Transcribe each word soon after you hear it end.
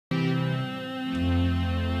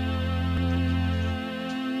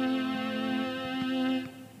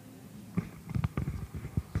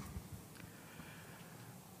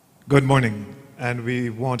Good morning, and we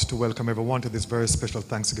want to welcome everyone to this very special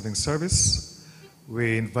Thanksgiving service.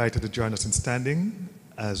 We invite you to join us in standing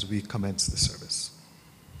as we commence the service.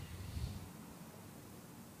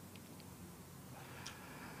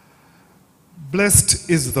 Blessed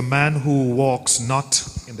is the man who walks not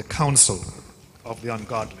in the counsel of the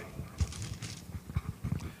ungodly,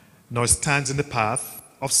 nor stands in the path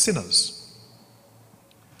of sinners,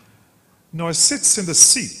 nor sits in the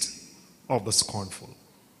seat of the scornful.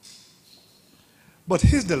 But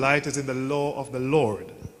his delight is in the law of the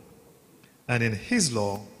Lord, and in his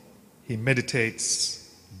law he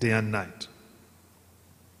meditates day and night.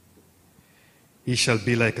 He shall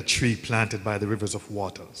be like a tree planted by the rivers of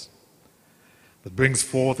waters, that brings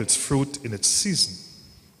forth its fruit in its season,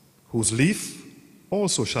 whose leaf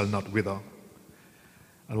also shall not wither,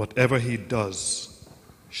 and whatever he does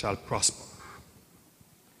shall prosper.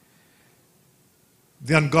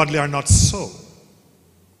 The ungodly are not so,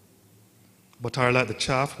 but are like the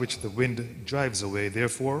chaff which the wind drives away.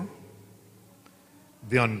 Therefore,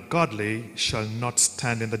 the ungodly shall not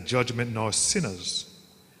stand in the judgment, nor sinners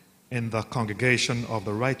in the congregation of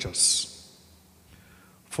the righteous.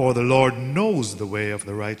 For the Lord knows the way of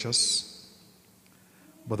the righteous,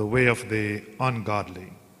 but the way of the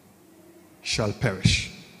ungodly shall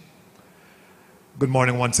perish. Good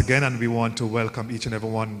morning once again, and we want to welcome each and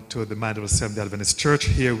everyone to the Mandeville Seventh-day Adventist Church.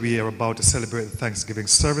 Here we are about to celebrate the Thanksgiving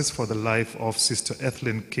service for the life of Sister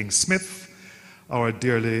Ethline King-Smith, our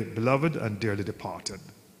dearly beloved and dearly departed.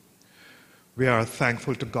 We are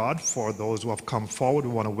thankful to God for those who have come forward.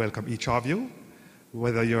 We want to welcome each of you,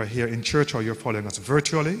 whether you're here in church or you're following us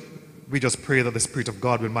virtually. We just pray that the Spirit of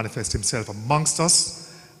God will manifest himself amongst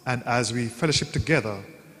us, and as we fellowship together,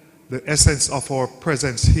 the essence of our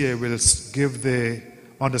presence here will give the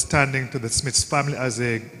understanding to the Smiths family as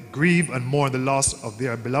they grieve and mourn the loss of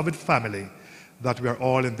their beloved family, that we are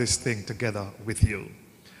all in this thing together with you.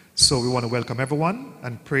 So we want to welcome everyone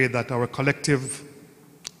and pray that our collective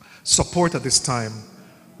support at this time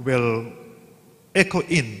will echo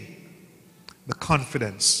in the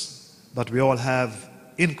confidence that we all have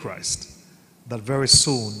in Christ, that very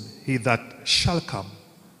soon he that shall come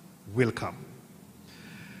will come.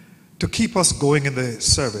 To keep us going in the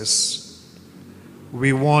service,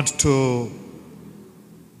 we want to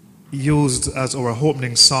use as our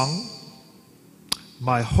opening song,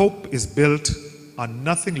 "My Hope is Built on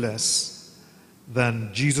Nothing Less Than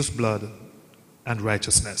Jesus' Blood and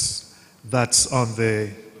Righteousness." That's on the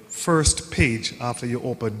first page after you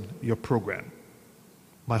open your program.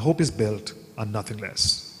 My hope is built on nothing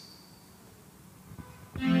less.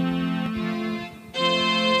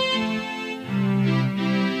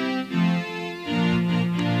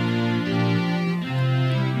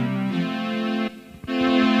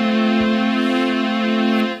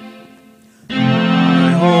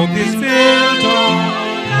 Hope is built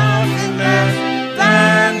on nothing less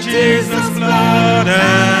than Jesus' blood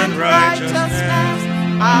and righteousness.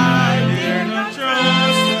 I dare not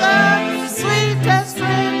trust the sweetest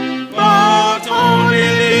friend, but only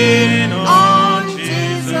lean on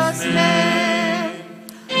Jesus' name.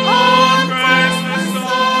 On Christ the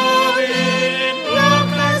solid rock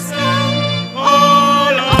I stand,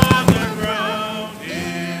 all other ground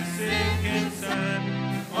is sinking sand.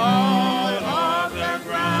 All other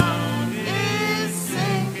ground is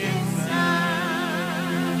sinking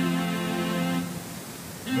sand.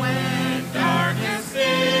 When darkness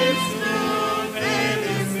seems to veil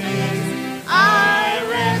its face, I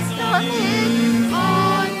rest on His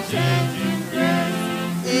unchanging grace.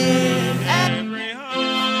 In every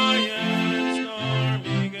high and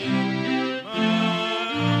stormy gale, my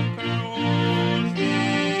anchor holds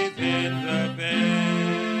within the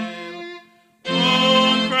veil.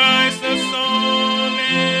 On Christ the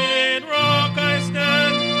solid rock I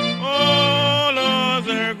stand, all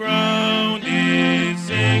other ground is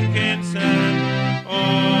sinking sand.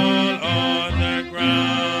 All other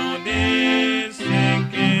ground is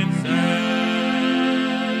sinking sand.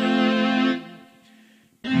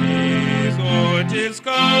 His word, His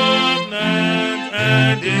covenant,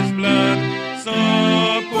 and His blood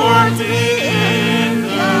support me in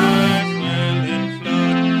the swelling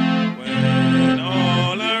flood. When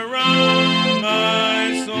all around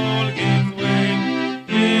my soul gives way,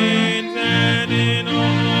 in and in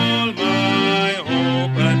all my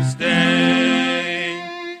hope and stay.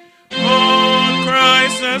 On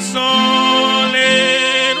Christ the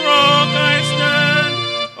solid rock I stand,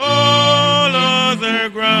 all other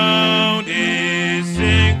ground is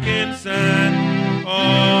sinking sand.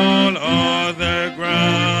 All other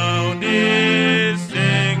ground is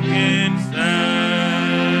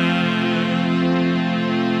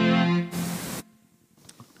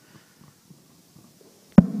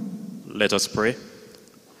Let us pray.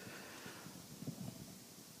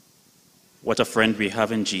 What a friend we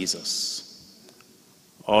have in Jesus,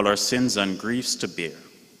 all our sins and griefs to bear.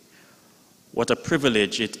 What a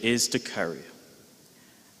privilege it is to carry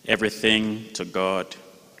everything to God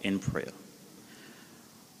in prayer.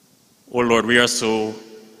 Oh Lord, we are so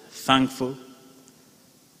thankful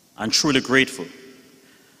and truly grateful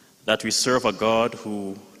that we serve a God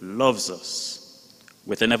who loves us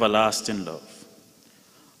with an everlasting love,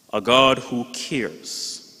 a God who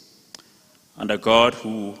cares, and a God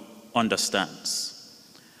who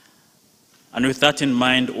understands. And with that in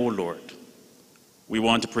mind, O Lord, we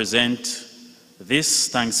want to present this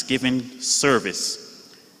Thanksgiving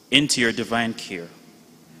service into your divine care.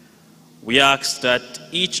 We ask that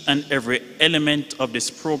each and every element of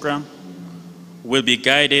this program will be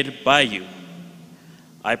guided by you.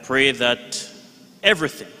 I pray that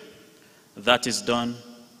everything that is done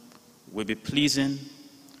will be pleasing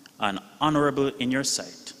and honorable in your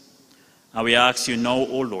sight. And we ask you now,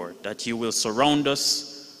 O Lord, that you will surround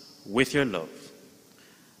us with your love,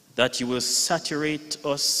 that you will saturate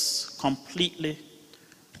us completely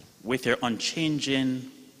with your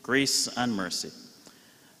unchanging grace and mercy,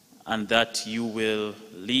 and that you will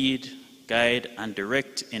lead, guide, and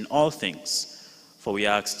direct in all things. For we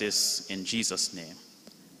ask this in Jesus' name.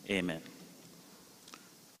 Amen.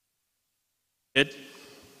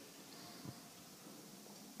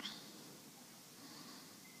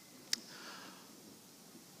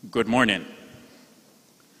 Good morning.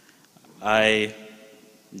 I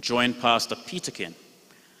join Pastor Peterkin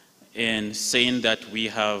in saying that we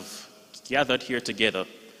have gathered here together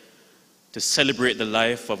to celebrate the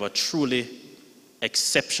life of a truly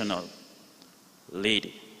exceptional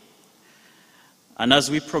lady. And as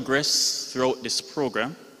we progress throughout this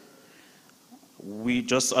program, we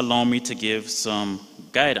just allow me to give some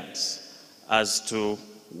guidance as to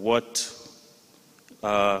what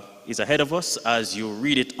is ahead of us as you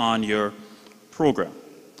read it on your program.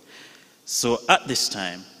 So at this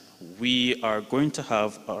time, we are going to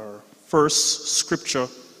have our first scripture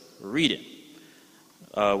reading,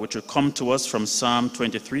 which will come to us from Psalm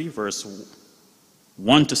 23, verse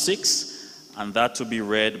 1 to 6, and that will be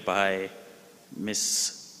read by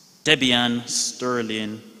Miss Debian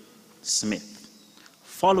Sterling Smith.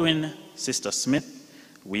 Following Sister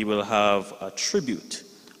Smith, we will have a tribute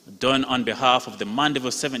done on behalf of the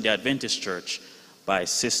Mandeville Seventh-day Adventist Church by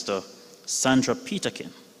Sister Sandra Peterkin.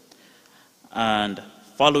 And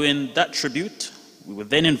following that tribute, we will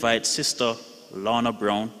then invite Sister Lorna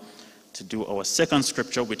Brown to do our second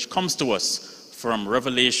scripture, which comes to us from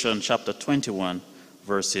Revelation chapter 21,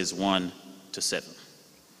 verses 1 to 7.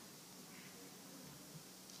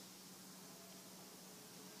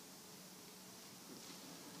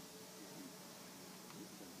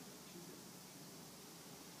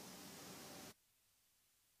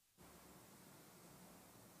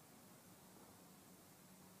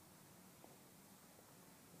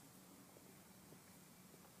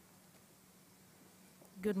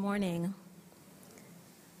 Good morning.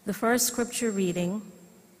 The first scripture reading,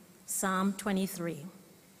 Psalm 23.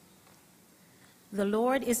 The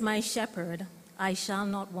Lord is my shepherd, I shall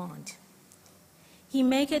not want. He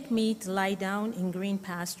maketh me to lie down in green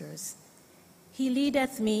pastures. He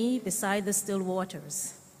leadeth me beside the still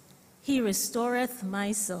waters. He restoreth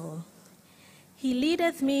my soul. He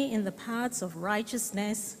leadeth me in the paths of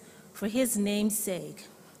righteousness for his name's sake.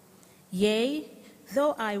 Yea,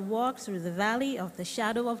 though I walk through the valley of the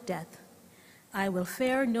shadow of death, I will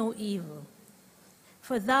fear no evil.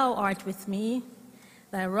 For thou art with me,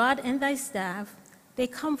 thy rod and thy staff, they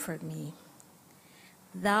comfort me.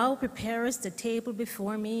 Thou preparest a table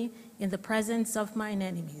before me in the presence of mine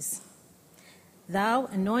enemies. Thou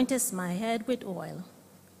anointest my head with oil,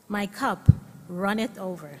 my cup runneth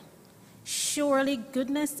over. Surely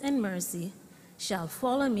goodness and mercy shall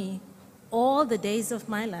follow me all the days of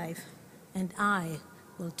my life, and I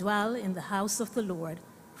will dwell in the house of the Lord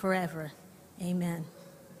forever. Amen.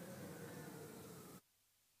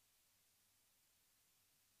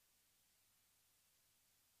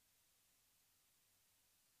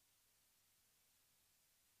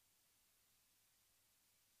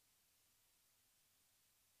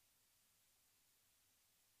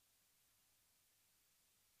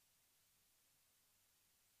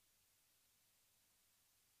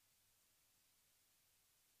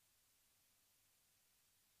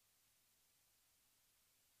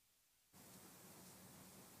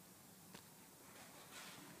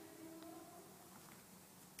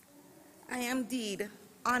 I am indeed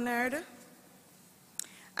honored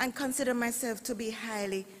and consider myself to be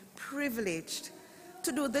highly privileged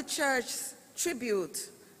to do the church's tribute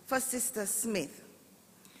for Sister Smith.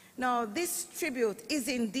 Now, this tribute is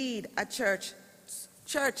indeed a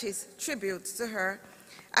church's tribute to her,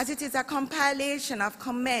 as it is a compilation of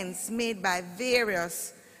comments made by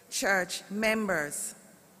various church members.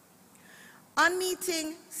 On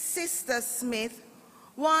meeting Sister Smith,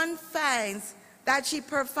 one finds that she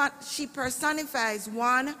personifies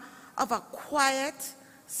one of a quiet,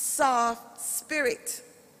 soft spirit.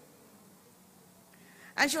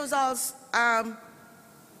 And she was also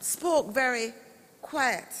spoke very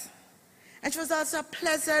quiet. And she was also a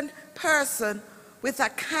pleasant person with a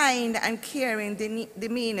kind and caring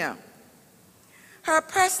demeanor. Her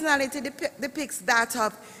personality depicts that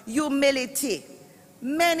of humility.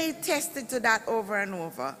 Many tested to that over and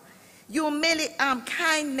over.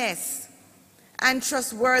 Kindness and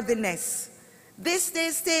trustworthiness. This, they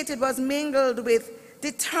stated, was mingled with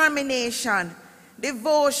determination,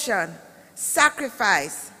 devotion,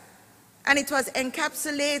 sacrifice, and it was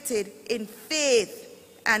encapsulated in faith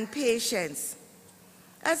and patience.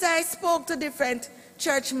 As I spoke to different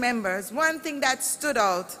church members, one thing that stood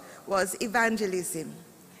out was evangelism.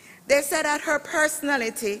 They said that her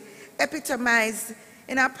personality epitomized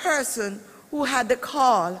in a person who had the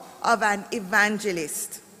call of an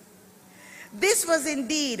evangelist. This was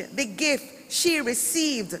indeed the gift she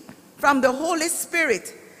received from the Holy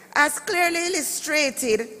Spirit, as clearly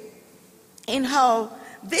illustrated in how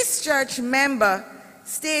this church member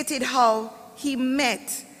stated how he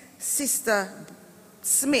met Sister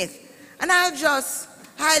Smith. And I'll just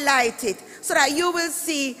highlight it so that you will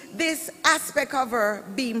see this aspect of her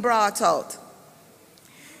being brought out.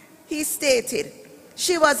 He stated,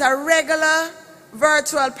 she was a regular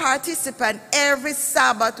virtual participant every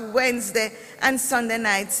Sabbath, Wednesday, and Sunday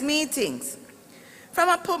nights meetings. From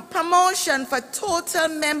a promotion for total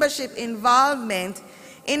membership involvement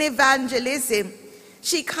in evangelism,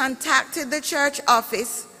 she contacted the church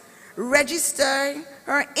office, registering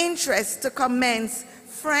her interest to commence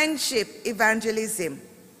friendship evangelism.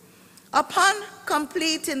 Upon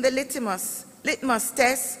completing the litmus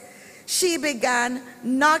test, she began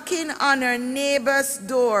knocking on her neighbors'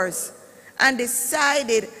 doors and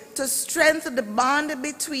decided to strengthen the bond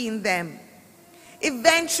between them,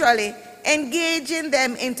 eventually engaging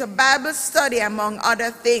them into Bible study, among other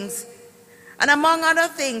things. And among other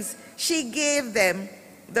things, she gave them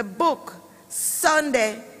the book,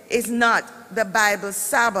 Sunday is Not the Bible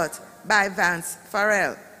Sabbath, by Vance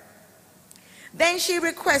Farrell. Then she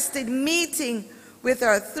requested meeting with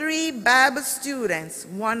her 3 Bible students,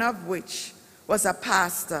 one of which was a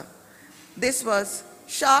pastor. This was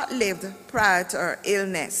short-lived prior to her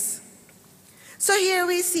illness. So here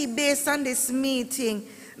we see, based on this meeting,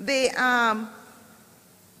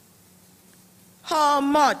 how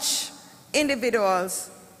much individuals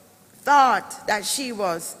thought that she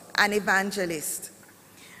was an evangelist.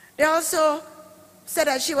 They also said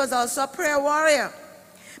that she was also a prayer warrior,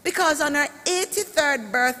 because on her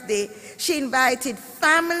 83rd birthday, she invited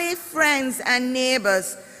family, friends, and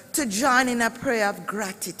neighbors to join in a prayer of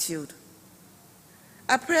gratitude.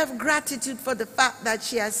 A prayer of gratitude for the fact that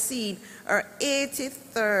she has seen her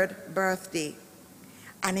 83rd birthday.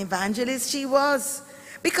 An evangelist she was,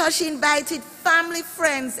 because she invited family,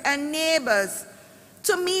 friends, and neighbors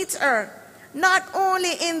to meet her, not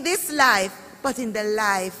only in this life, but in the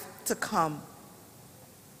life to come.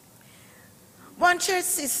 One church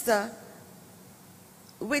sister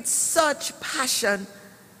with such passion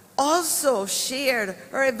also shared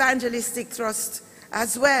her evangelistic thrust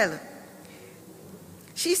as well.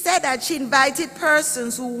 She said that she invited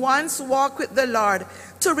persons who once walked with the Lord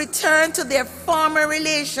to return to their former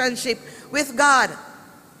relationship with God.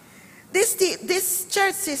 This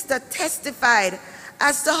church sister testified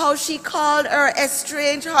as to how she called her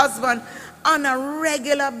estranged husband on a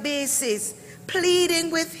regular basis, pleading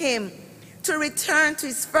with him to return to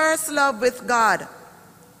his first love with God.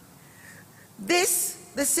 This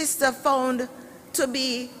the sister found to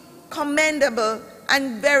be commendable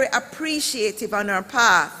and very appreciative on her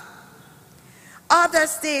path. Others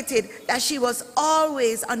stated that she was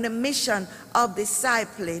always on the mission of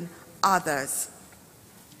discipling others.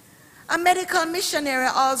 A medical missionary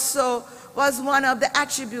also was one of the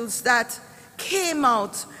attributes that came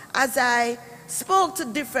out as I spoke to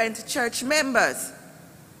different church members.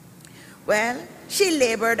 Well, she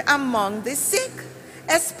labored among the sick,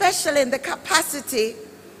 especially in the capacity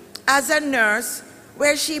as a nurse,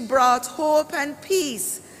 where she brought hope and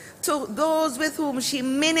peace to those with whom she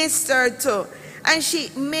ministered to, and she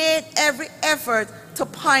made every effort to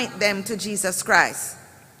point them to Jesus Christ.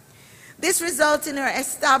 This resulted in her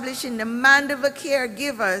establishing the Mandeville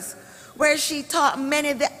Caregivers, where she taught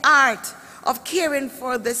many the art of caring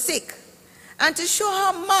for the sick. And to show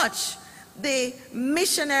how much the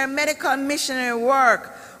medical missionary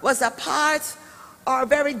work was a part or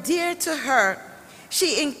very dear to her,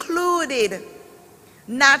 she included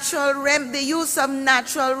the use of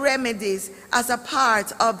natural remedies as a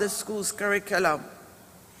part of the school's curriculum.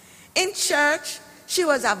 In church, she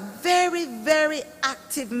was a very, very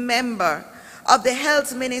active member of the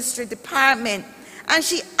health ministry department, and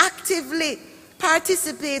she actively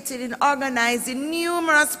participated in organizing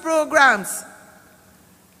numerous programs.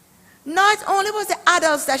 Not only was the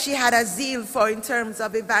adults that she had a zeal for in terms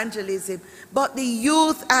of evangelism, but the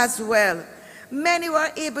youth as well. Many were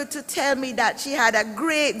able to tell me that she had a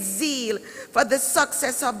great zeal for the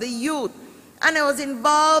success of the youth, and I was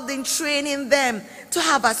involved in training them to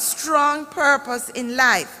have a strong purpose in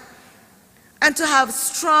life and to have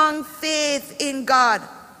strong faith in God.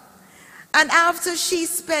 And after she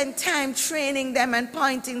spent time training them and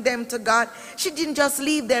pointing them to God, she didn't just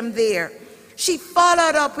leave them there. She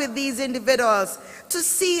followed up with these individuals to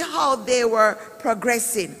see how they were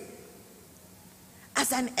progressing.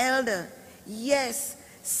 As an elder, yes,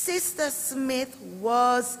 Sister Smith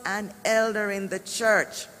was an elder in the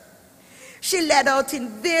church. She led out in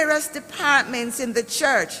various departments in the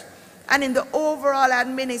church and in the overall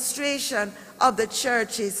administration of the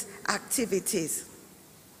church's activities.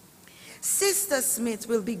 Sister Smith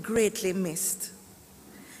will be greatly missed.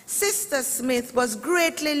 Sister Smith was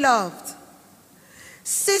greatly loved.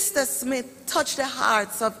 Sister Smith touched the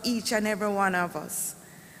hearts of each and every one of us.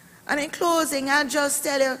 And in closing, I'll just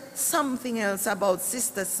tell you something else about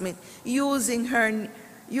Sister Smith, using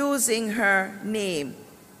her name.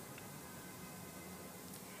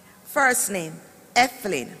 First name,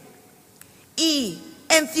 Ethline. E,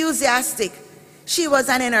 enthusiastic. She was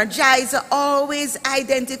an energizer, always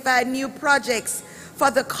identified new projects for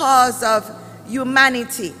the cause of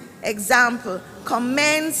humanity. Example,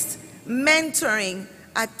 commenced mentoring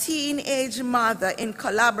a teenage mother in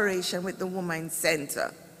collaboration with the Women's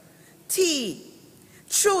Center. T,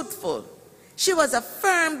 truthful. She was a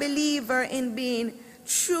firm believer in being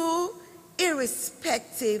true,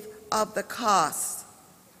 irrespective of the cost.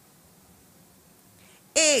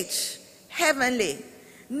 H, heavenly.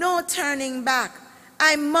 No turning back.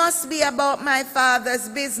 I must be about my Father's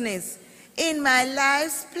business. In my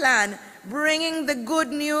life's plan, bringing the good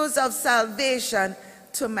news of salvation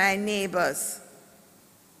to my neighbors.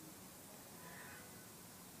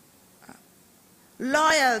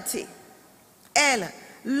 Loyalty. L,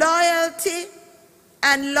 loyalty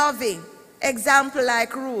and loving. Example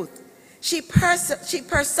like Ruth. She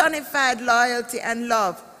personified loyalty and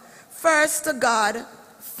love, first to God,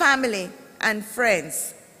 family, and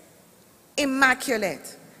friends.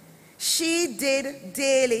 Immaculate. She did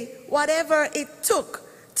daily whatever it took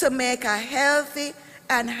to make a healthy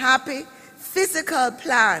and happy physical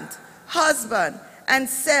plant, husband, and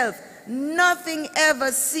self. Nothing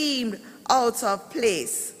ever seemed out of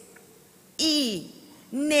place. E,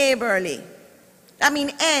 neighborly.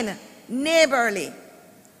 N, neighborly.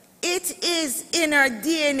 It is in her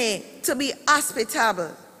DNA to be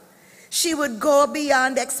hospitable. She would go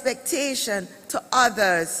beyond expectation to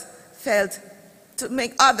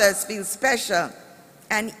make others feel special.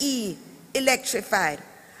 And E, electrified.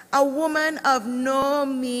 A woman of no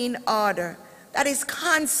mean order that is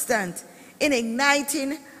constant in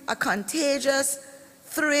igniting a contagious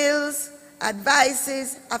thrills,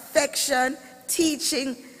 advices, affection,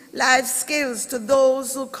 teaching life skills to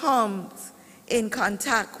those who come in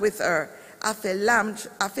contact with her, a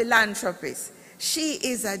philanthropist. She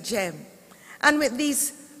is a gem. And with these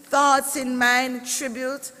thoughts in mind,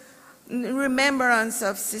 tribute, remembrance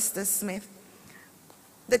of Sister Smith,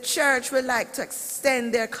 the church would like to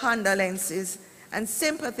extend their condolences and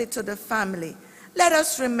sympathy to the family. Let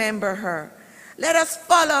us remember her. Let us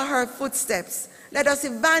follow her footsteps. Let us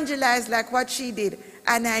evangelize like what she did.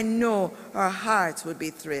 And I know her heart would be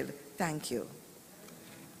thrilled. Thank you.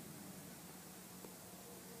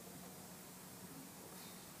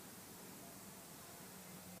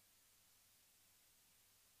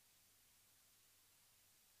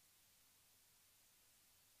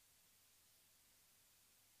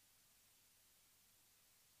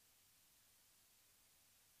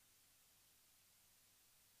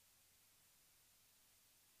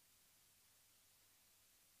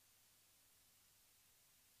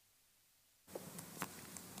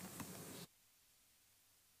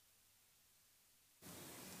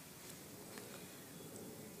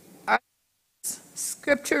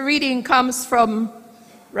 Scripture reading comes from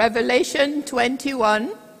Revelation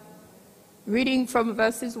 21, reading from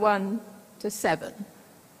verses 1 to 7.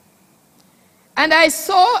 And I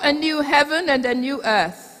saw a new heaven and a new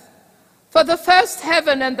earth, for the first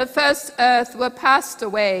heaven and the first earth were passed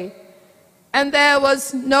away, and there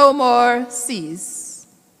was no more seas.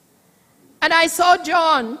 And I saw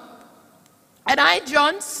John, and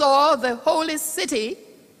John, saw the holy city,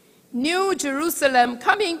 New Jerusalem,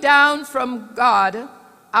 coming down from God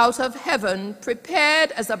out of heaven,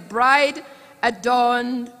 prepared as a bride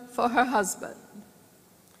adorned for her husband.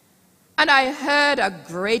 And I heard a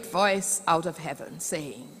great voice out of heaven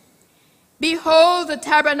saying, "Behold, the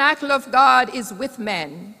tabernacle of God is with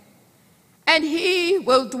men, and he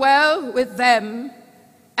will dwell with them,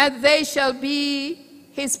 and they shall be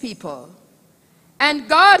his people. And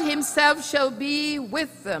God himself shall be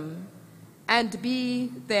with them, and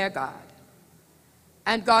be their God.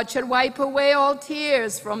 And God shall wipe away all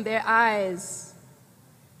tears from their eyes.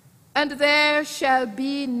 And there shall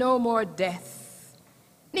be no more death,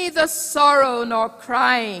 neither sorrow nor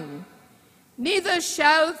crying, neither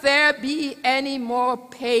shall there be any more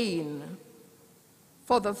pain,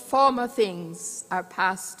 for the former things are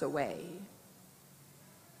passed away."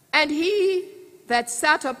 And he that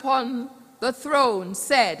sat upon the throne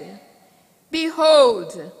said,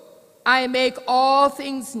 "Behold, I make all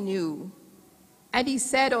things new." And he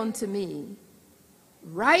said unto me,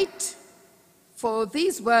 "Write, for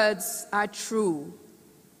these words are true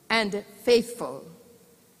and faithful."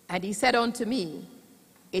 And he said unto me,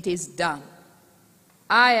 "It is done.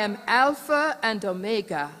 I am Alpha and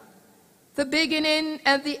Omega, the beginning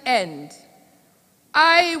and the end.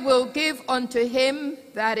 I will give unto him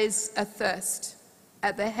that is athirst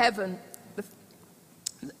at the heaven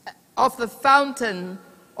of the fountain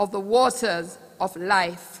of the waters of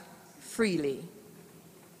life freely.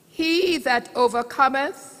 He that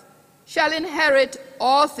overcometh shall inherit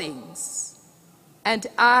all things, and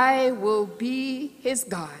I will be his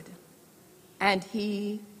God, and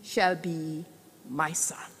he shall be my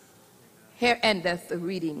son." Here endeth the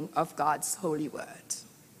reading of God's holy word.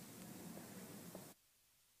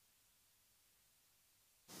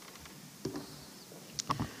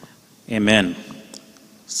 Amen.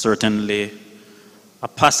 Certainly a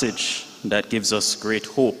passage that gives us great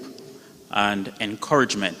hope and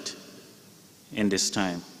encouragement in this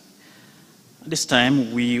time. This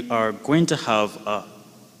time we are going to have a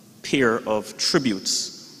pair of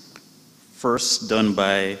tributes, first done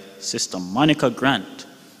by Sister Monica Grant,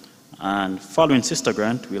 and following Sister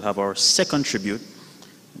Grant we'll have our second tribute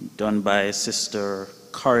done by Sister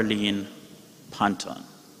Carleen Panton.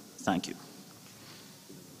 Thank you.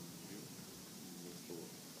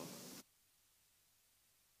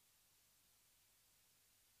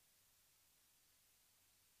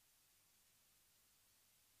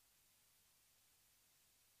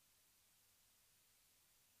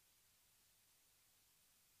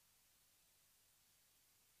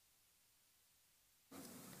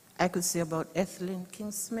 I could say about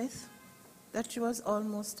Ethline Smith that she was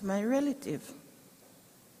almost my relative,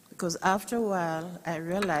 because after a while I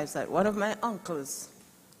realized that one of my uncles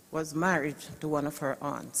was married to one of her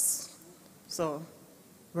aunts. So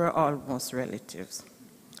we're almost relatives.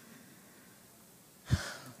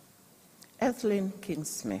 Ethline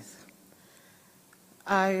Smith.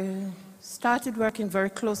 I started working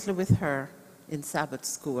very closely with her in Sabbath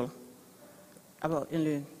school about in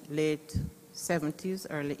the late 70s,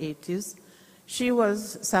 early 80s. She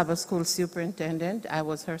was Sabbath school superintendent. I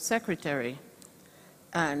was her secretary.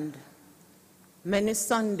 And many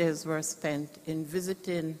Sundays were spent in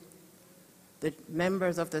visiting the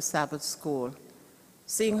members of the Sabbath school,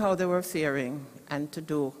 seeing how they were faring and to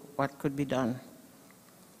do what could be done.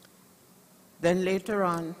 Then later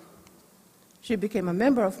on, she became a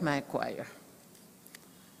member of my choir.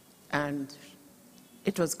 And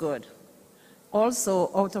it was good.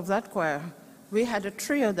 Also, out of that choir, we had a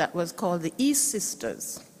trio that was called the E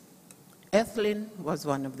Sisters. Ethline was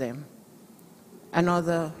one of them.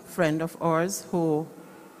 Another friend of ours who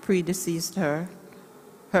predeceased her,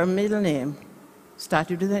 her middle name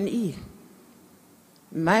started with an E.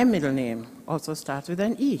 My middle name also starts with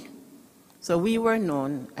an E. So we were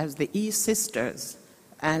known as the E Sisters,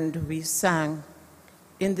 and we sang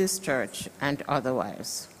in this church and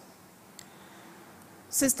otherwise.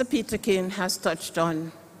 Sister Peterkin has touched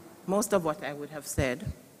on most of what I would have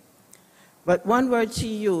said, but one word she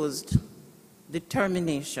used,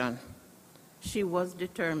 determination. She was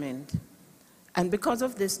determined, and because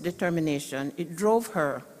of this determination, it drove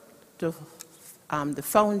her to the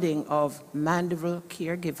founding of Mandeville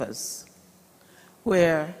Caregivers,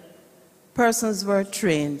 where persons were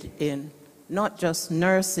trained in not just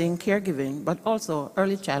nursing, caregiving, but also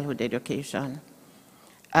early childhood education.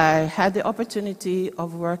 I had the opportunity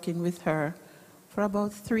of working with her for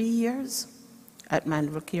about 3 years at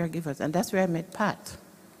Mandeville Caregivers, and that's where I met Pat.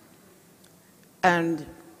 And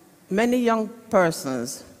many young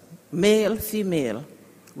persons male, female,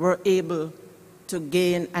 were able to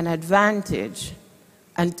gain an advantage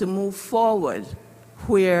and to move forward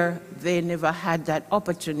where they never had that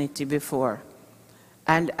opportunity before.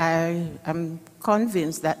 And I am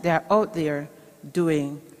convinced that they're out there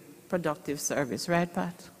doing productive service, right,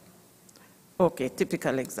 Pat? Okay,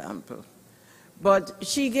 typical example. But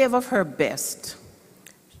she gave of her best.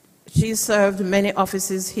 She served many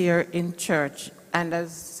offices here in church, and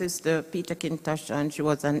as Sister Peter touched on, she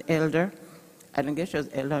was an elder. I don't guess she was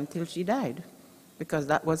elder until she died, because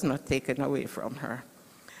that was not taken away from her.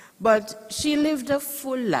 But she lived a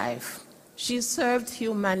full life. She served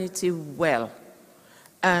humanity well.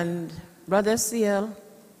 And Brother CL,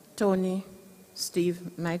 Tony,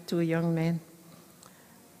 Steve, my two young men,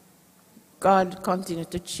 God continue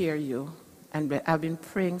to cheer you, and I've been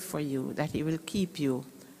praying for you that He will keep you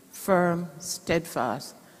firm,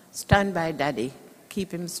 steadfast. Stand by Daddy,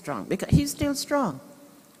 keep him strong, because he's still strong.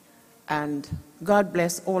 And God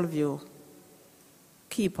bless all of you.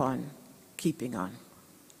 Keep on keeping on.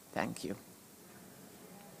 Thank you.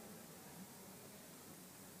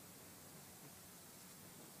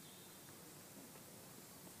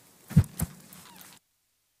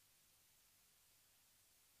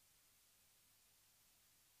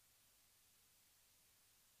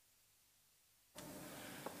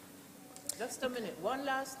 Just a minute, one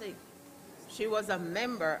last thing. She was a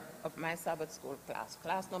member of my Sabbath school class,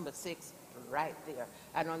 class number 6, right there.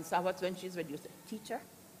 And on Sabbath, when she's reduced, teacher,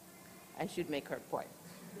 and she'd make her point.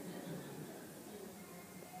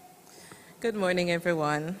 Good morning,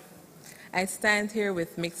 everyone. I stand here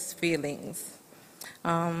with mixed feelings.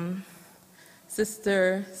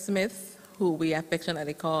 Sister Smith, who we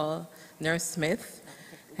affectionately call Nurse Smith,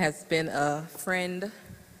 has been a friend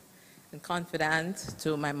and confidant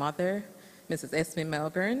to my mother, Mrs. Esme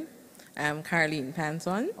Melbourne, Carlene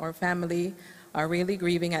Panton. Our family are really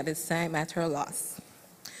grieving at this time at her loss.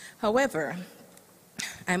 However,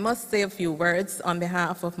 I must say a few words on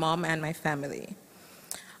behalf of Mom and my family.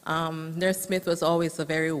 Nurse Smith was always a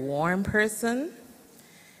very warm person,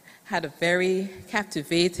 had a very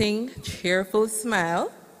captivating, cheerful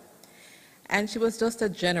smile, and she was just a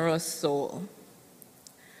generous soul.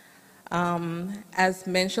 As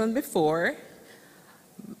mentioned before,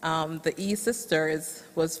 the E Sisters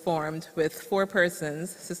was formed with 4 persons: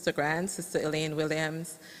 Sister Grant, Sister Elaine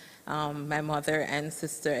Williams, my mother, and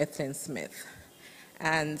Sister Ethline Smith.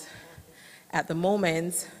 And at the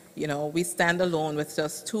moment, you know, we stand alone with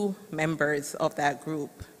just 2 members of that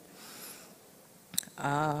group.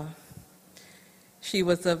 She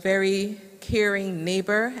was a very caring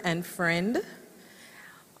neighbor and friend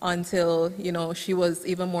until, you know, she was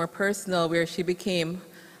even more personal, where she became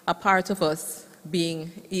a part of us,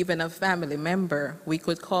 being even a family member. We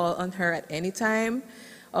could call on her at any time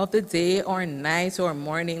of the day or night or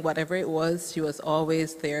morning, whatever it was, she was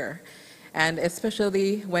always there. And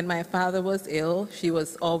especially when my father was ill, she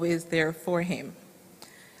was always there for him.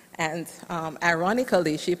 And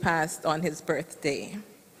ironically, she passed on his birthday.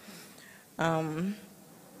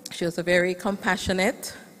 She was a very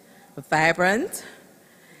compassionate, vibrant,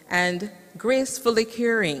 and gracefully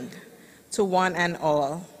caring to one and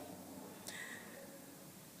all.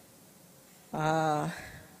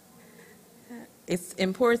 It's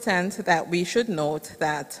important that we should note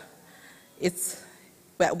that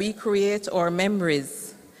we create our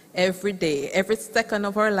memories every day. Every second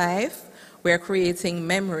of our life, we're creating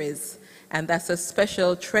memories, and that's a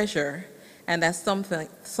special treasure, and that's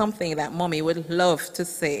something that Mommy would love to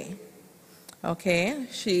say. Okay,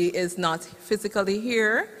 she is not physically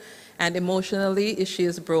here, and emotionally she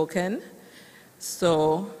is broken,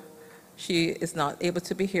 so she is not able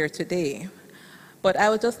to be here today. But I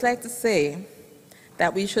would just like to say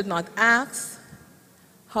that we should not ask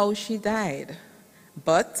how she died,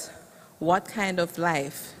 but what kind of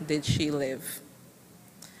life did she live?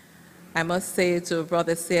 I must say to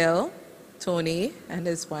Brother Sale, Tony and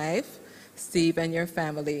his wife, Steve and your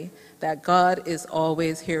family, that God is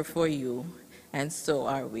always here for you, and so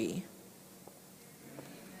are we.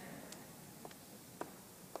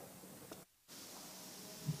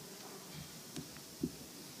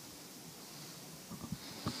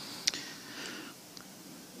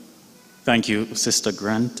 Thank you, Sister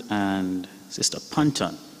Grant and Sister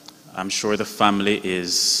Panton. I'm sure the family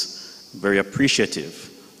is very appreciative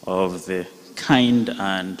of the kind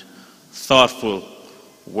and thoughtful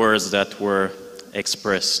words that were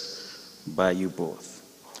expressed by you both.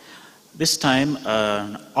 This time,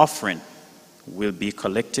 an offering will be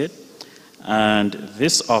collected, and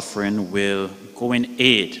this offering will go in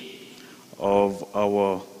aid of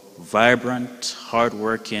our vibrant,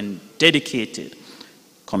 hardworking, dedicated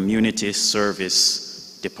community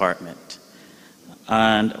service department.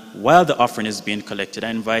 And while the offering is being collected,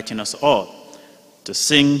 I'm inviting us all to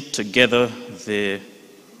sing together the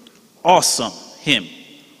awesome hymn,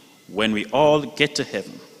 When We All Get to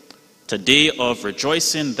Heaven, the day of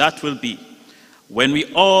rejoicing that will be. When we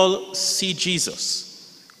all see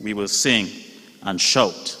Jesus, we will sing and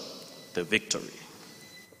shout the victory.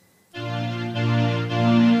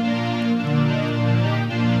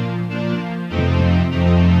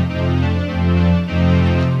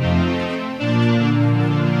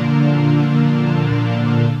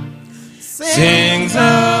 Sing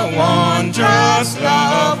the wondrous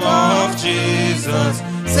love of Jesus.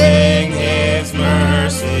 Sing his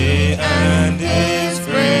mercy and his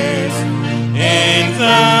grace. In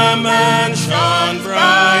the mansion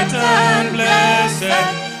bright and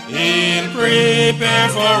blessed, he'll prepare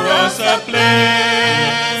for us a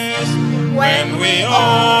place. When we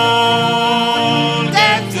all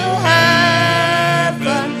get to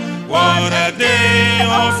heaven, what a day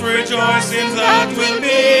of rejoicing that will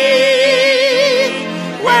be.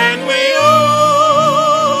 When we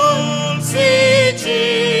all see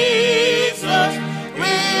Jesus,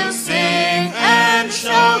 we'll sing and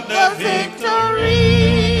shout the victory.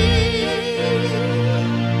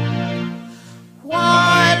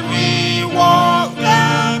 While we walk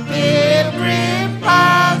the pilgrim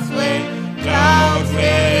pathway, clouds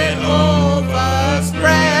will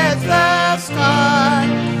overspread the sky.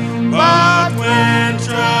 But when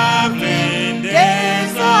traveling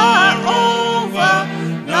days are over,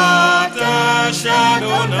 not a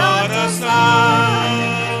shadow, not a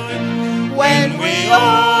sign. When we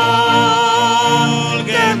all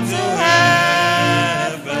get to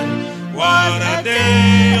heaven, what a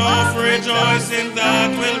day of rejoicing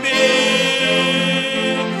that will be.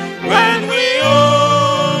 When we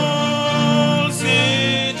all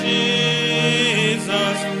see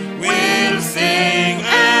Jesus, we'll sing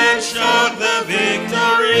and shout the victory.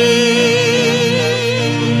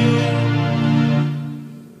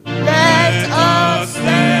 Let us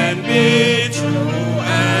then be true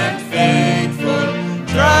and faithful,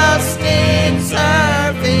 trusting,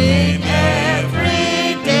 serving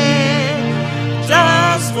every day.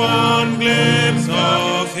 Just one glimpse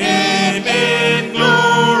of him in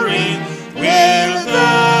glory will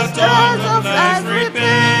the stars of life repay.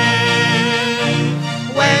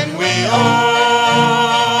 When we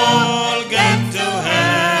all get to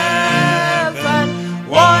heaven,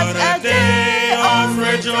 what a day of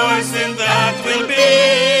rejoicing that will be.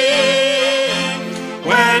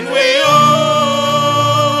 When we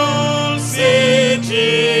all see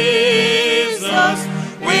Jesus,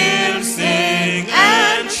 we'll sing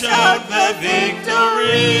and shout the victory.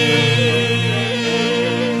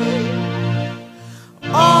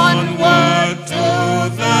 Onward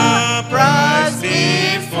to the prize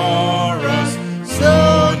before us,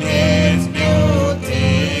 soon his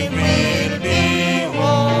beauty will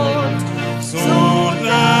behold. Soon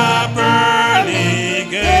the pearly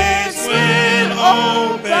gates will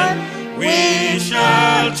open, we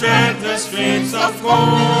shall tread the streets of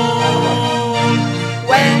gold.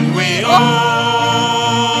 When we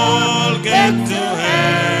all get to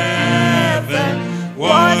heaven,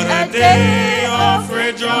 what a day of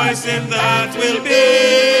rejoicing that will be.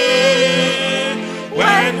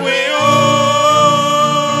 When we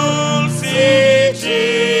all see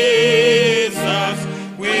Jesus,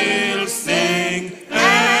 we'll sing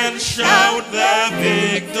and shout the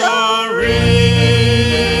victory.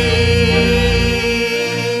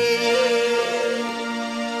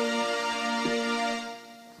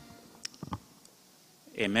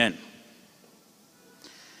 Amen.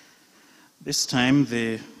 This time,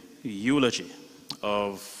 the eulogy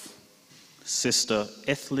of Sister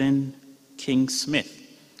Ethline King-Smith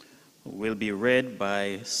will be read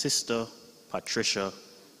by Sister Patricia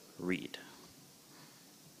Reed.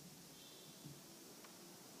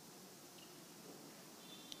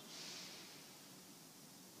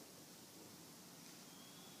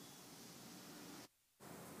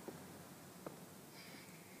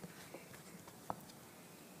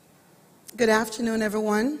 Good afternoon,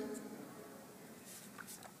 everyone.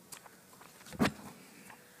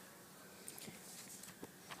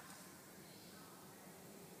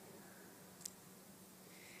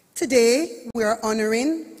 Today, we are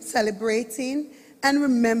honoring, celebrating, and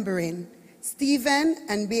remembering Stephen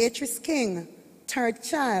and Beatrice King, third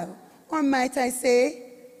child, or might I say,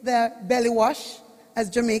 the belly wash, as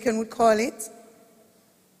Jamaican would call it.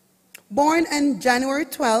 Born on January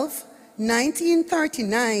 12,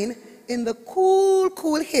 1939, in the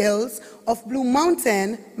cool hills of Blue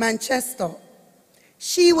Mountain, Manchester.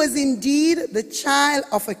 She was indeed the child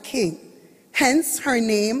of a king, hence her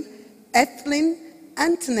name, Ethline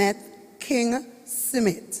Antoinette King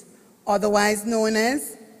Simmet, otherwise known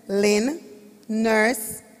as Lynn,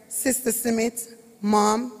 Nurse, Sister Simmet,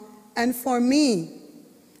 Mom, and for me,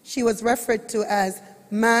 she was referred to as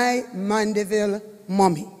my Mandeville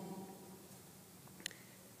Mommy.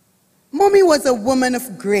 Mommy was a woman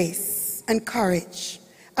of grace and courage,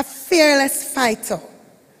 a fearless fighter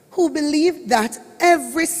who believed that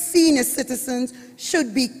every senior citizen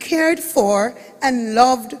should be cared for and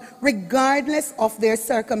loved regardless of their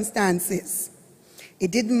circumstances.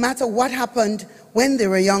 It didn't matter what happened when they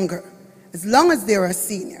were younger. As long as they were a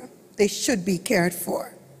senior, they should be cared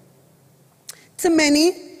for. To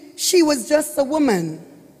many, she was just a woman,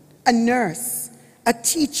 a nurse, a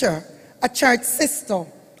teacher, a church sister,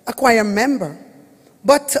 a choir member.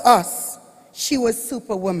 But to us, she was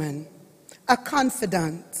Superwoman, a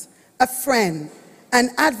confidant, a friend, an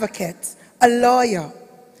advocate, a lawyer.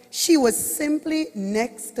 She was simply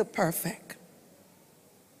next to perfect.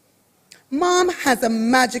 Mom has a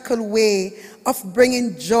magical way of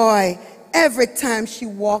bringing joy every time she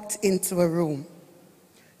walked into a room.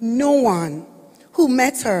 No one who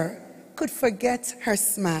met her could forget her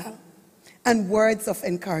smile and words of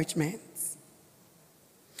encouragement.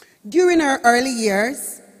 During her early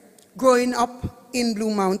years, growing up in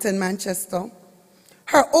Blue Mountain, Manchester,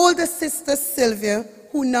 her older sister Sylvia,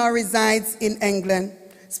 who now resides in England,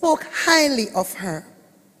 spoke highly of her.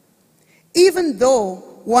 Even though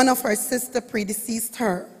one of her sisters predeceased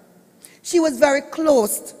her, she was very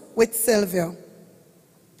close with Sylvia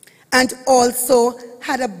and also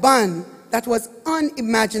had a bond that was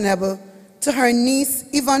unimaginable to her niece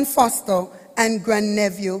Yvonne Foster and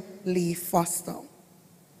grandnephew Lee Foster.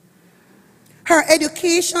 Her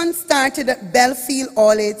education started at Belfield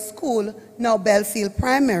All-Age School, now Belfield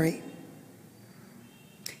Primary.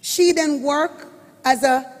 She then worked as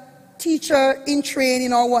a teacher in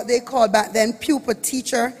training, or what they called back then pupil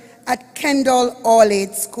teacher, at Kendall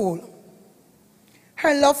All-Age School.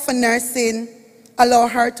 Her love for nursing allowed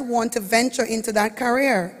her to want to venture into that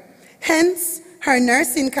career. Hence, her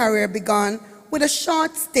nursing career began with a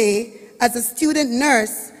short stay as a student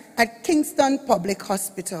nurse at Kingston Public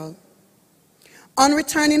Hospital. On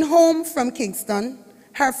returning home from Kingston,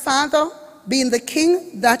 her father, being the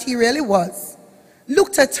king that he really was,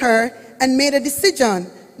 looked at her and made a decision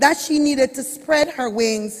that she needed to spread her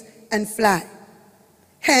wings and fly.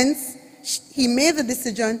 Hence, he made the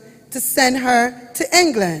decision to send her to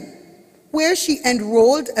England, where she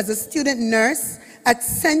enrolled as a student nurse at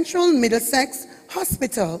Central Middlesex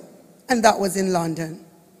Hospital, and that was in London,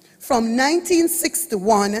 from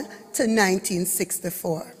 1961 to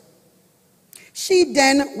 1964. She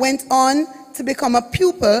then went on to become a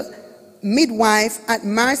pupil midwife at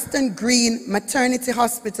Marston Green Maternity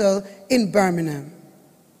Hospital in Birmingham.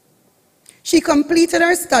 She completed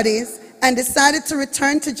her studies and decided to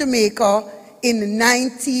return to Jamaica in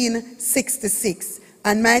 1966,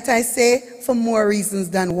 and might I say, for more reasons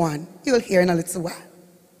than one. You'll hear in a little while.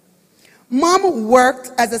 Mom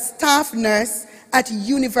worked as a staff nurse at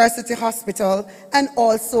University Hospital and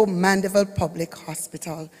also Mandeville Public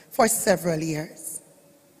Hospital for several years.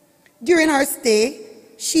 During her stay,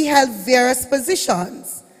 she held various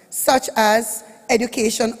positions, such as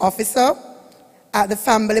education officer at the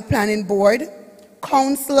Family Planning Board,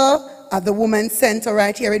 counselor at the Women's Center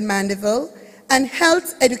right here in Mandeville, and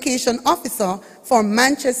health education officer for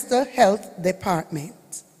Manchester Health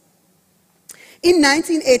Department. In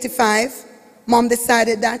 1985, Mom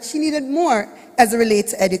decided that she needed more as it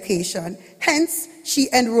relates to education. Hence, she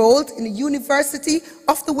enrolled in the University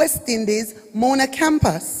of the West Indies, Mona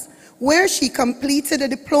campus, where she completed a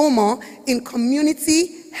diploma in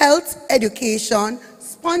community health education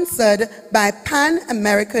sponsored by Pan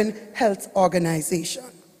American Health Organization.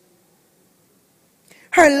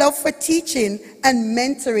 Her love for teaching and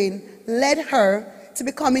mentoring led her to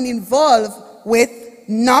becoming involved with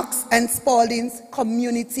Knox and Spalding's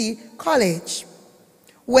Community College,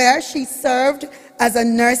 where she served as a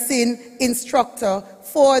nursing instructor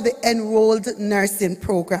for the enrolled nursing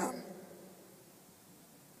program.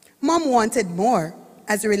 Mom wanted more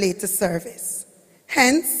as it relates to service.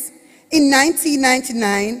 Hence, in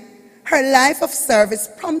 1999, her life of service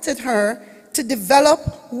prompted her to develop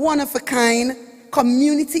one-of-a-kind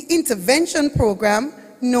community intervention program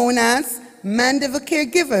known as Mandeville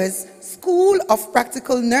Caregivers School of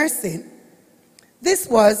Practical Nursing. This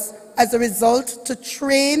was as a result to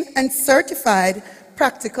train and certified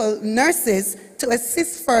practical nurses to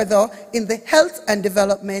assist further in the health and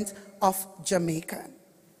development of Jamaica.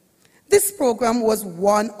 This program was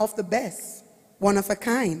one of the best, one of a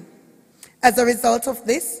kind. As a result of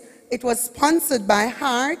this, it was sponsored by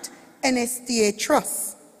Heart NSTA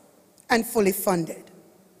Trust and fully funded.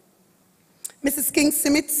 Mrs. King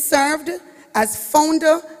Smith served as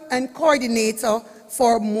founder and coordinator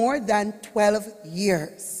for more than 12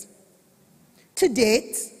 years. To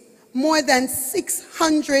date, more than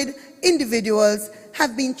 600 individuals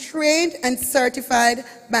have been trained and certified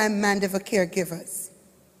by Mandeville caregivers.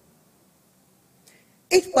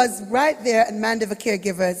 It was right there at Mandeville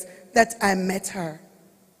Caregivers that I met her.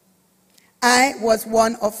 I was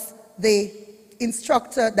one of the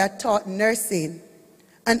instructors that taught nursing.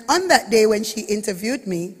 And on that day when she interviewed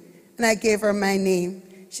me, and I gave her my name,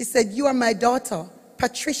 she said, "You are my daughter,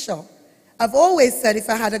 Patricia. I've always said if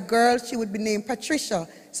I had a girl, she would be named Patricia.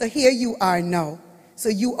 So here you are now. So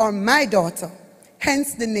you are my daughter."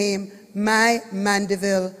 Hence the name, My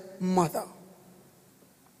Mandeville Mother.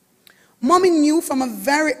 Mommy knew from a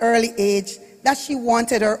very early age that she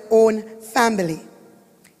wanted her own family.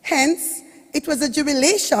 Hence, it was a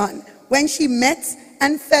jubilation when she met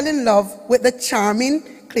and fell in love with the charming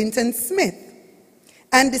Clinton Smith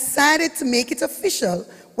and decided to make it official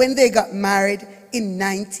when they got married in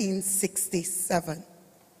 1967.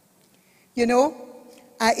 You know,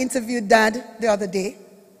 I interviewed Dad the other day,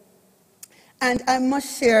 and I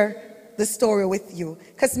must share the story with you,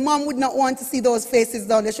 because Mom would not want to see those faces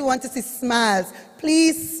down there. She wanted to see smiles.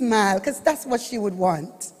 Please smile, because that's what she would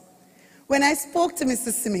want. When I spoke to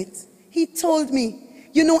Mr. Smith, he told me,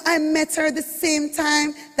 you know, I met her the same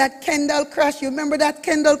time that Kendall crashed. You remember that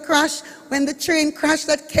Kendall crash when the train crashed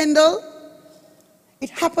at Kendall? It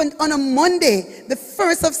happened on a Monday, the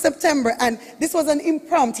 1st of September, and this was an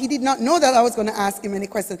impromptu. He did not know that I was going to ask him any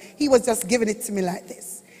questions. He was just giving it to me like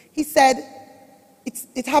this. He said,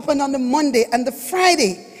 it happened on the Monday, and the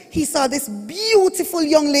Friday, he saw this beautiful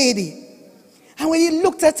young lady. And when he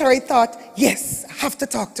looked at her, he thought, yes, I have to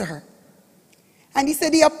talk to her. And he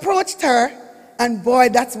said he approached her, and boy,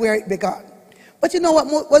 that's where it began. But you know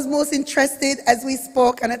what was most interesting as we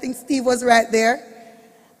spoke, and I think Steve was right there?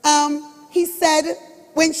 He said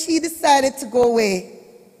when she decided to go away,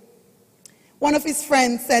 one of his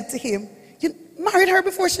friends said to him, "You married her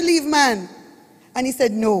before she leave, man?" And he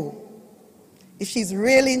said, "No. If she's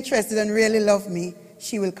really interested and really loves me,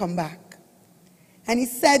 she will come back." And he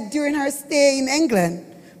said during her stay in England,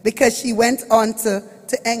 because she went on to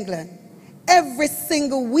England, every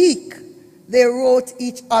single week they wrote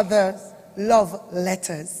each other's love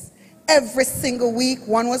letters. Every single week,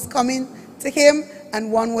 one was coming to him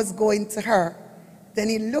and one was going to her. Then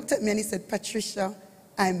he looked at me and he said, "Patricia,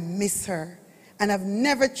 I miss her. And I've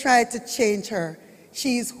never tried to change her.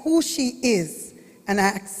 She is who she is. And I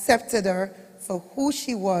accepted her for who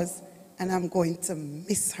she was, and I'm going to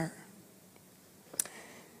miss her."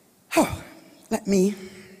 Oh, right.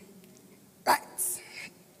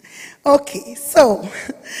 Okay, so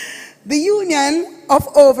the union of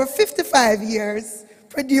over 55 years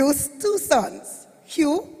produced 2 sons,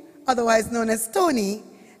 Hugh, otherwise known as Tony,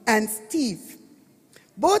 and Steve.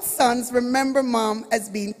 Both sons remember Mom as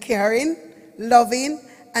being caring, loving,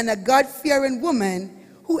 and a God-fearing woman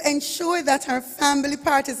who ensured that her family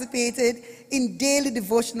participated in daily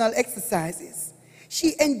devotional exercises.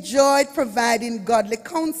 She enjoyed providing godly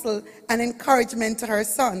counsel and encouragement to her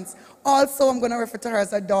sons. Also, I'm going to refer to her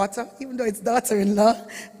as her daughter, even though it's daughter-in-law,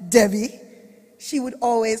 Debbie. She would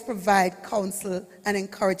always provide counsel and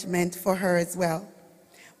encouragement for her as well.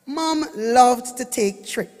 Mom loved to take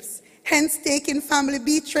trips. Hence, taking family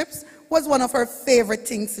beach trips was one of her favorite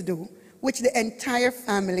things to do, which the entire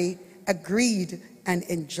family agreed and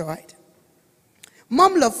enjoyed.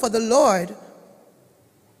 Mom's love for the Lord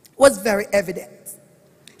was very evident.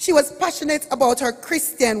 She was passionate about her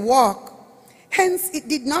Christian walk. Hence, it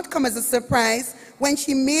did not come as a surprise when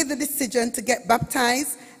she made the decision to get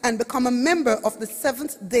baptized and become a member of the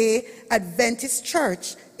Seventh-day Adventist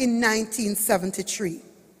Church in 1973.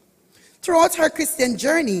 Throughout her Christian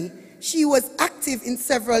journey, she was active in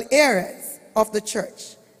several areas of the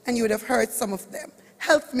church, and you would have heard some of them: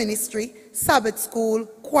 health ministry, Sabbath school,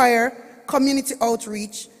 choir, community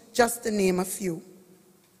outreach, just to name a few.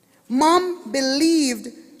 Mom believed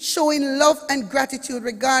showing love and gratitude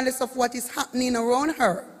regardless of what is happening around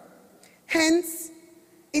her. Hence,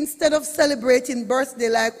 instead of celebrating birthday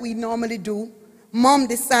like we normally do, Mom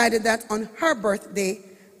decided that on her birthday,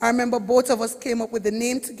 I remember both of us came up with the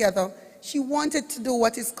name together, she wanted to do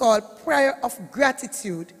what is called prayer of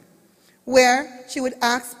gratitude, where she would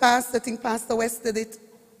ask Pastor, I think Pastor West did it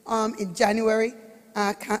in January,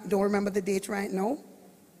 don't remember the date right now,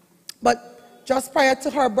 but just prior to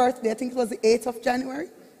her birthday, I think it was the 8th of January,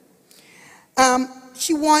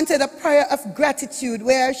 she wanted a prayer of gratitude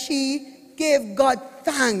where she gave God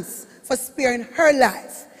thanks for sparing her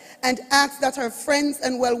life and asked that her friends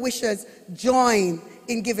and well-wishers join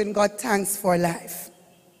in giving God thanks for life.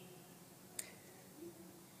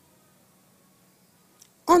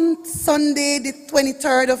 On Sunday, the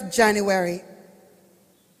 23rd of January,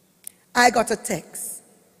 I got a text.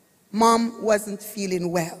 Mom wasn't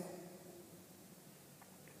feeling well.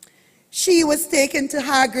 She was taken to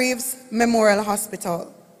Hargreaves Memorial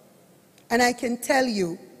Hospital. And I can tell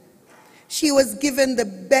you, she was given the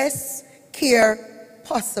best care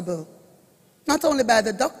possible, not only by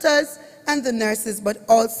the doctors and the nurses, but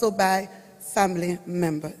also by family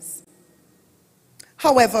members.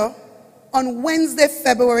 However, on Wednesday,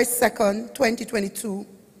 February 2nd, 2022,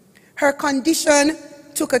 her condition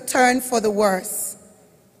took a turn for the worse.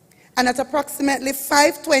 And at approximately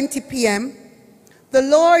 5:20 p.m., the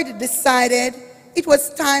Lord decided it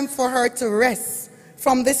was time for her to rest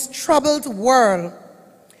from this troubled world.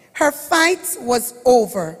 Her fight was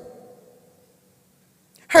over.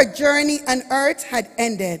 Her journey on earth had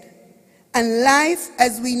ended, and life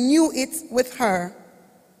as we knew it with her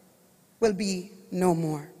will be no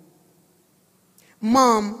more.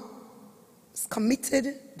 Mom was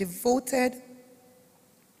committed, devoted,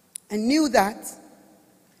 and knew that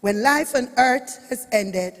when life on earth has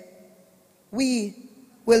ended, we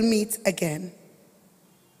will meet again.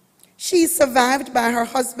 She is survived by her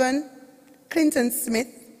husband, Clinton Smith,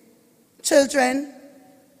 children,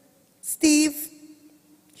 Steve,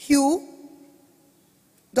 Hugh,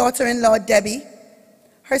 daughter-in-law Debbie,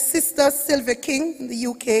 her sister Sylvia King in the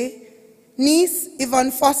UK, niece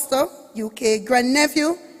Yvonne Foster, UK,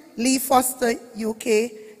 grandnephew Lee Foster,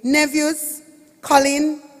 UK, nephews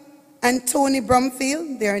Colin and Tony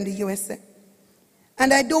Brumfield, they're in the USA.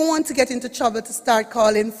 And I don't want to get into trouble to start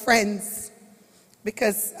calling friends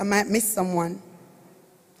because I might miss someone.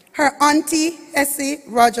 Her auntie, Essie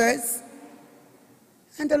Rogers,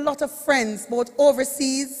 and a lot of friends, both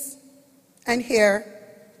overseas and here,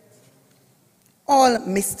 all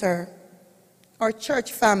missed her, our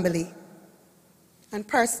church family, and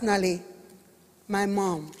personally, my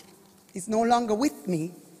mom is no longer with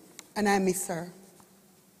me, and I miss her.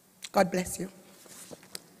 God bless you.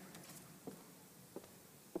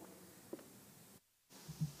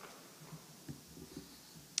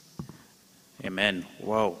 Amen.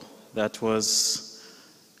 Wow, that was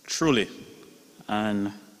truly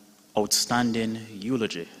an outstanding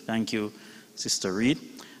eulogy. Thank you, Sister Reed.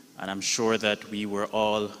 And I'm sure that we were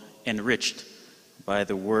all enriched by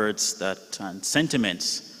the words that and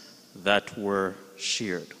sentiments that were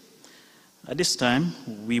shared. At this time,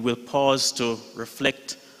 we will pause to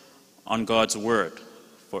reflect on God's word.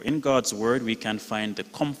 For in God's word, we can find the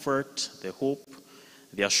comfort, the hope,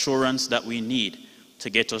 the assurance that we need to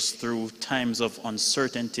get us through times of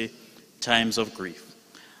uncertainty, times of grief.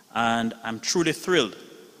 And I'm truly thrilled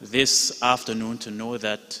this afternoon to know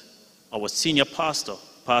that our senior pastor,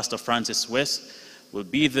 Pastor Francis West, will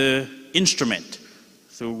be the instrument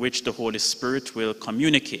through which the Holy Spirit will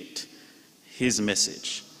communicate his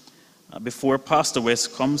message. Before Pastor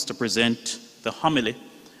West comes to present the homily,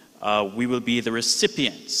 we will be the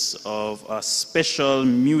recipients of a special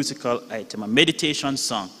musical item, a meditation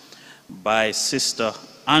song by Sister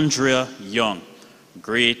Andrea Young,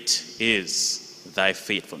 Great is Thy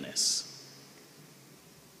Faithfulness.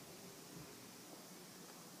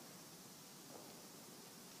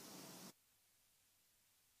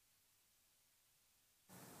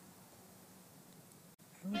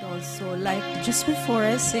 I would also like, just before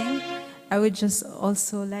I sing, I would just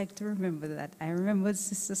also like to remember that I remember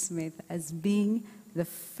Sister Smith as being the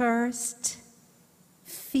first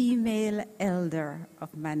female elder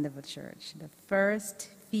of Mandeville Church, the first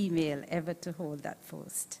female ever to hold that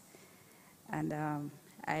post. And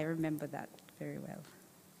I remember that very well.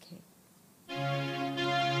 Okay.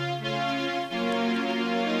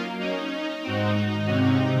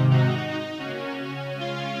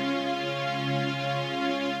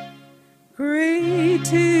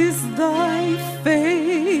 Great is thy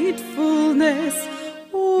faithfulness,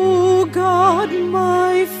 O God,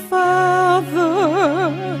 my Father.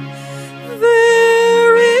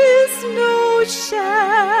 There is no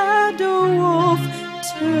shadow of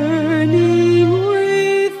turning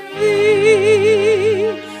with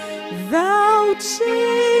thee. Thou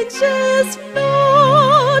changest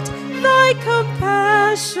not, thy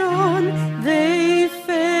compassion, they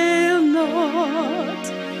fail not.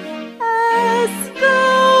 As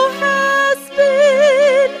thou hast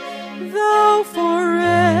been, thou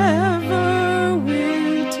forever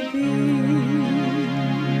wilt be.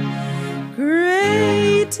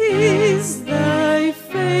 Great is thy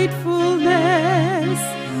faithfulness,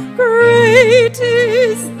 great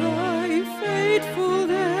is thy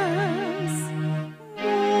faithfulness.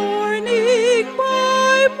 Morning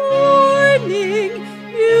by morning,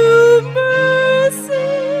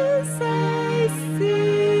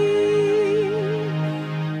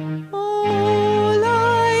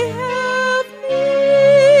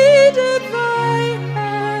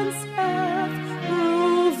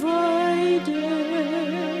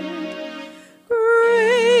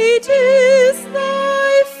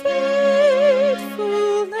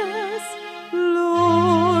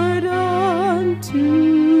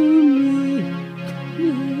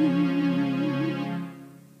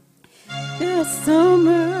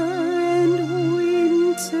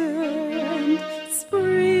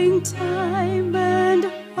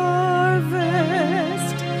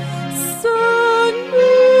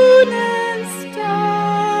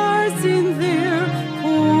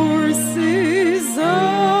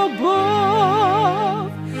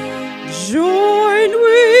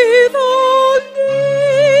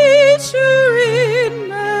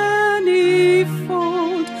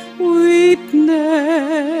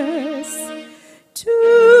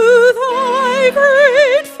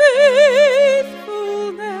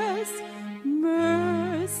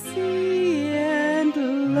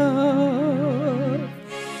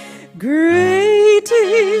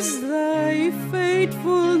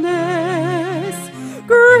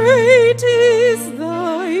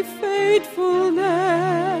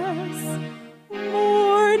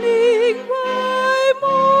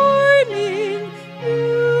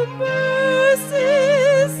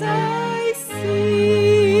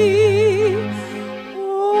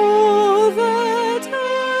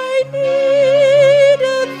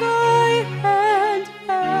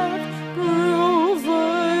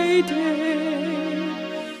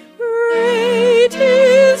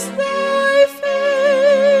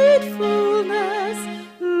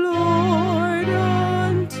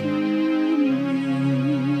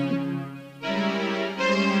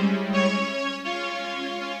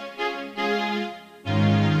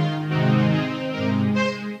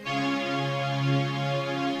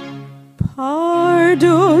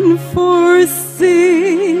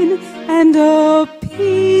 unforeseen, and a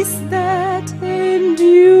peace that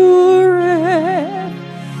endureth.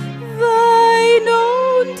 Thine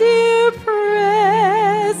own dear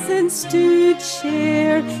presence to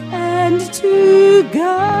cheer and to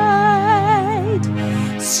guide,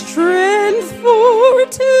 strength for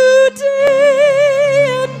today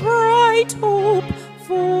and bright hope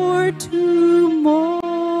for tomorrow.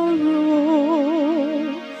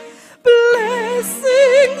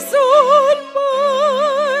 Blessings on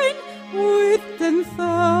mine with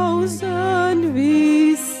 10,000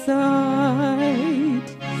 beside.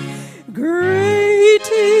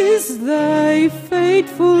 Great is thy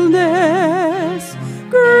faithfulness,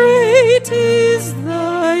 great is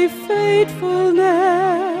thy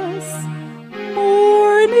faithfulness.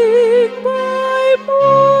 Morning by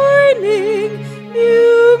morning,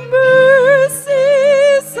 new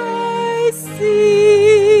mercies I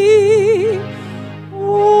see.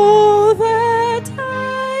 All that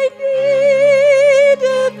I need,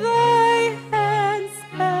 thy hands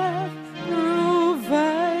have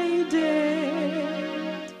provided.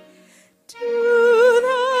 To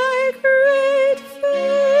thy great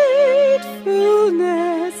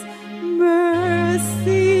faithfulness,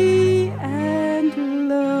 mercy and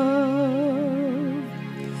love.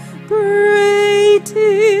 Great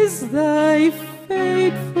is thy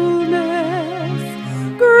faithfulness,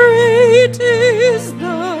 great is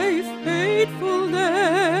thy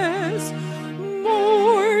faithfulness.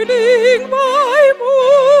 Morning by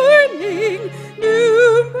morning,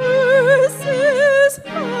 new mercies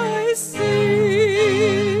I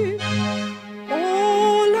see.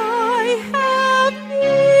 All I have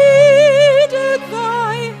needed,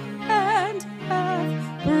 thy hand hath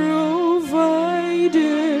provided.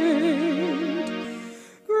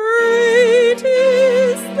 Great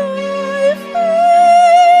is thy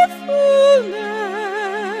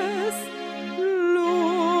faithfulness,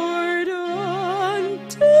 Lord,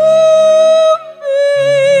 unto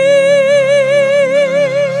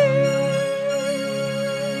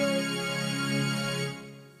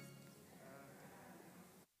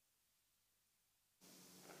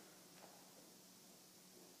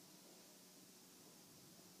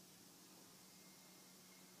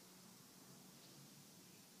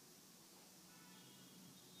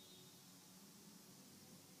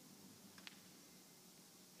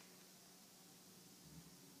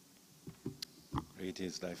Great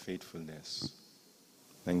is thy faithfulness.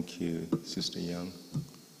 Thank you, Sister Young.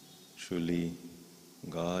 Truly,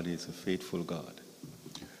 God is a faithful God,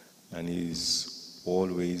 and He is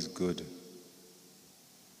always good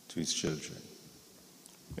to His children.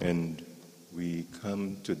 And we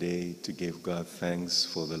come today to give God thanks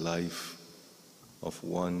for the life of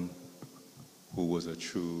one who was a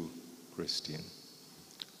true Christian,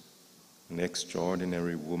 an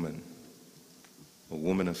extraordinary woman, a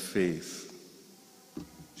woman of faith.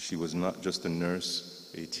 She was not just a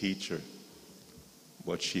nurse, a teacher,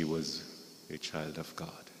 but she was a child of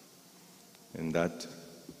God. And that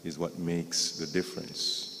is what makes the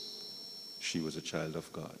difference. She was a child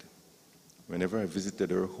of God. Whenever I visited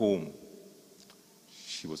her home,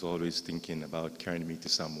 she was always thinking about carrying me to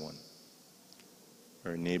someone.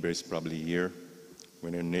 Her neighbor is probably here.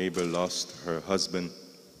 When her neighbor lost her husband,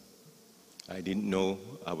 I didn't know.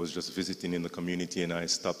 I was just visiting in the community, and I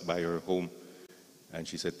stopped by her home. And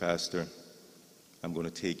she said, "Pastor, I'm going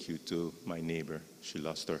to take you to my neighbor. She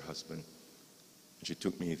lost her husband." And she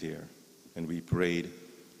took me there, and we prayed.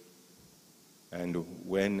 And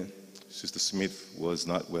when Sister Smith was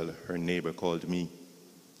not well, her neighbor called me.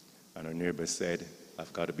 And her neighbor said,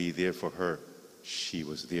 "I've got to be there for her." She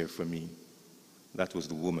was there for me. That was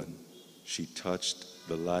the woman. She touched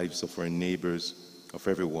the lives of her neighbors, of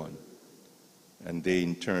everyone. And they,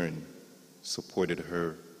 in turn, supported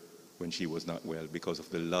her when she was not well because of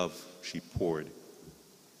the love she poured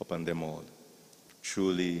upon them all.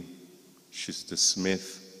 Truly, Sister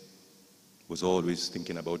Smith was always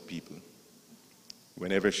thinking about people.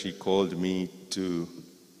 Whenever she called me to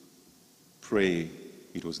pray,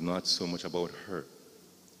 it was not so much about her.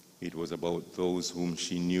 It was about those whom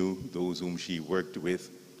she knew, those whom she worked with,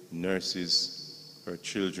 nurses, her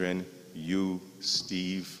children, you,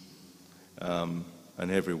 Steve, and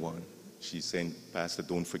everyone. She's saying, "Pastor,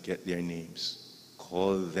 don't forget their names.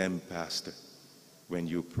 Call them Pastor when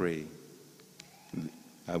you pray.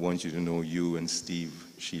 I want you to know you and Steve,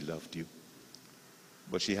 she loved you."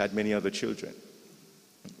 But she had many other children.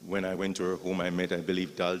 When I went to her home, I met, I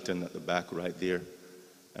believe, Dalton at the back right there,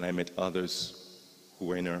 and I met others who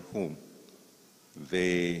were in her home.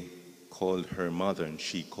 They called her mother, and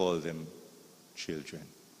she called them children.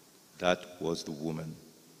 That was the woman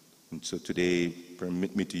And so today,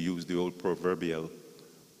 permit me to use the old proverbial,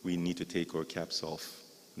 we need to take our caps off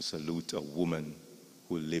and salute a woman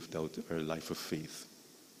who lived out her life of faith.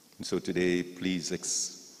 And so today, please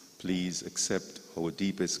accept our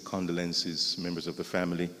deepest condolences, members of the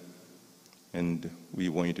family. And we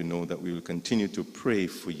want you to know that we will continue to pray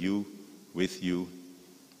for you, with you,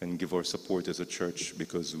 and give our support as a church,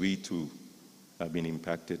 because we too have been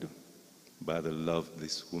impacted by the love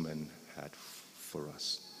this woman had for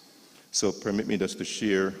us. So permit me just to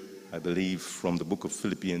share, I believe, from the book of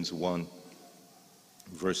Philippians 1,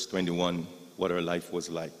 verse 21, what her life was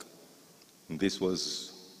like. And this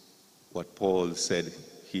was what Paul said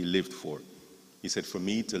he lived for. He said, "For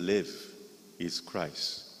me to live is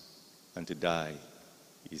Christ, and to die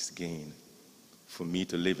is gain." For me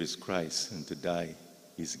to live is Christ, and to die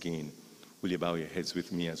is gain. Will you bow your heads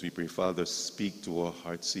with me as we pray? Father, speak to our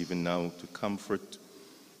hearts even now to comfort,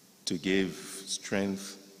 to give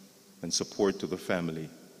strength and support to the family,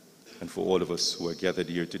 and for all of us who are gathered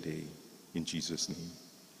here today, in Jesus' name.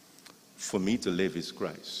 For me to live is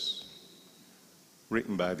Christ.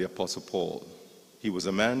 Written by the Apostle Paul. He was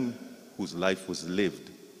a man whose life was lived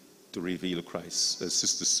to reveal Christ, as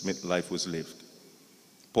Sister Smith's life was lived.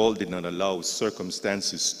 Paul did not allow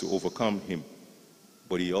circumstances to overcome him,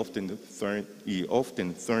 but he often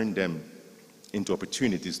turned them into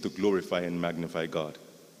opportunities to glorify and magnify God.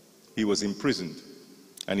 He was imprisoned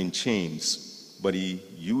and in chains, but he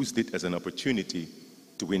used it as an opportunity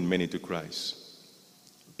to win many to Christ.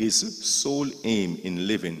 His sole aim in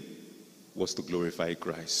living was to glorify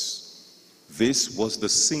Christ. This was the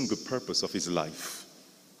single purpose of his life,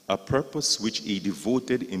 a purpose which he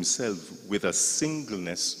devoted himself with a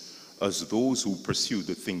singleness as those who pursue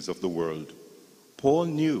the things of the world. Paul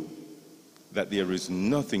knew that there is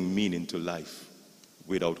nothing meaning to life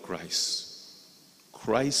without Christ.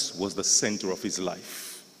 Christ was the center of his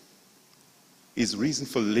life. His reason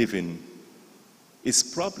for living, his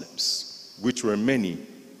problems, which were many,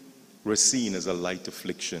 were seen as a light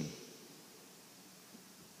affliction.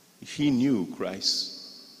 He knew Christ.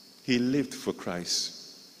 He lived for Christ.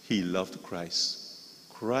 He loved Christ.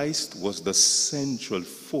 Christ was the central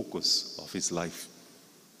focus of his life.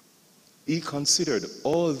 He considered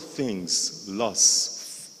all things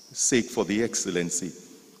lost, sake for the excellency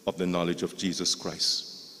of the knowledge of Jesus Christ.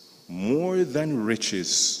 More than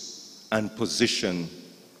riches and position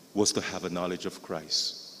was to have a knowledge of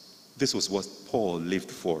Christ. This was what Paul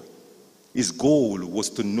lived for. His goal was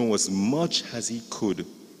to know as much as he could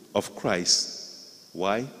of Christ.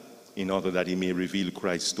 Why? In order that he may reveal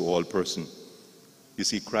Christ to all persons. You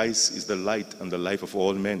see, Christ is the light and the life of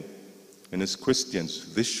all men. And as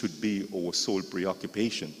Christians, this should be our sole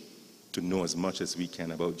preoccupation, to know as much as we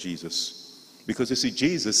can about Jesus. Because you see,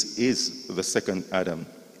 Jesus is the second Adam.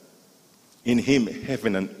 In him,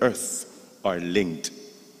 heaven and earth are linked.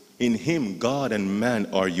 In him, God and man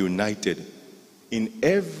are united. In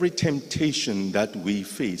every temptation that we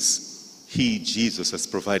face, he, Jesus, has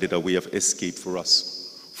provided a way of escape for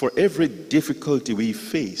us. For every difficulty we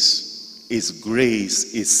face, his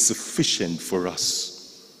grace is sufficient for us.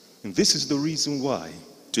 And this is the reason why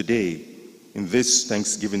today, in this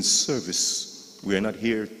Thanksgiving service, we are not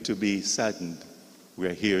here to be saddened. We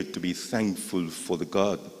are here to be thankful for the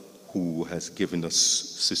God who has given us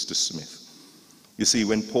Sister Smith. You see,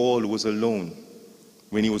 when Paul was alone,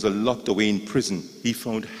 when he was locked away in prison, he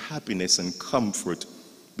found happiness and comfort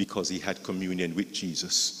because he had communion with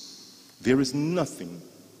Jesus. There is nothing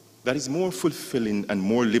that is more fulfilling and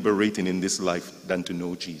more liberating in this life than to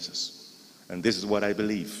know Jesus. And this is what I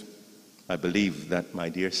believe. I believe that my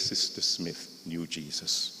dear Sister Smith knew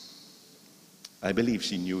Jesus. I believe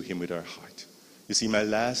she knew him with her heart. You see, my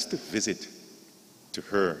last visit to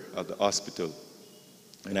her at the hospital,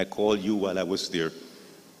 and I called you while I was there,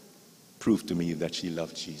 proved to me that she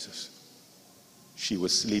loved Jesus. She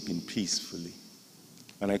was sleeping peacefully.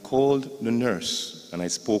 And I called the nurse, and I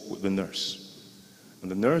spoke with the nurse. And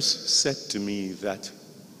the nurse said to me that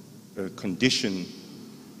her condition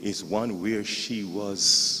is one where she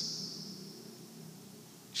was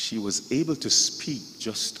able to speak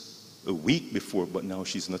just a week before, but now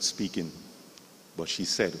she's not speaking. But she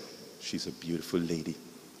said, she's a beautiful lady.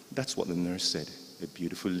 That's what the nurse said, a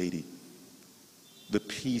beautiful lady. The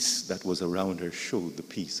peace that was around her showed the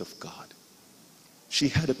peace of God. She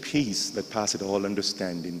had a peace that passed all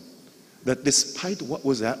understanding, that despite what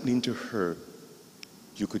was happening to her,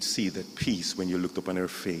 you could see that peace when you looked upon her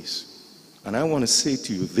face. And I want to say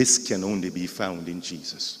to you, this can only be found in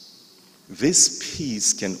Jesus. This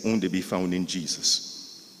peace can only be found in Jesus.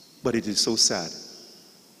 But it is so sad.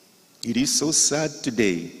 It is so sad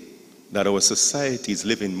today that our society is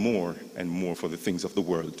living more and more for the things of the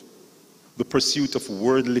world. The pursuit of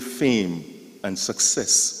worldly fame and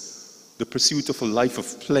success, the pursuit of a life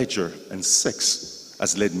of pleasure and sex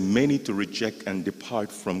has led many to reject and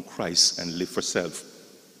depart from Christ and live for self.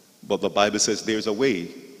 But the Bible says there's a way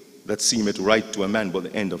that seemeth right to a man, but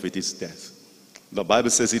the end of it is death. The Bible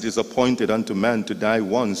says it is appointed unto man to die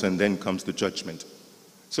once, and then comes the judgment.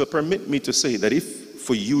 So permit me to say that if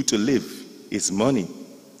for you to live is money,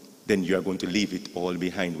 then you are going to leave it all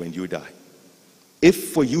behind when you die.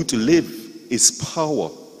 If for you to live is power,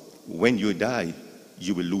 when you die,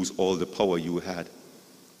 you will lose all the power you had.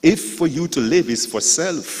 If for you to live is for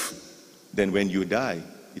self, then when you die,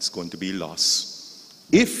 it's going to be loss.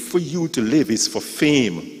 If for you to live is for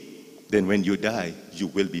fame, then when you die, you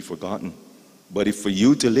will be forgotten. But if for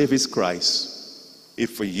you to live is Christ,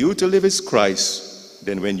 if for you to live is Christ,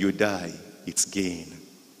 then when you die, it's gain.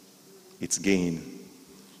 It's gain.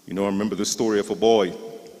 You know, I remember the story of a boy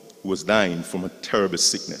who was dying from a terrible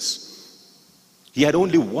sickness. He had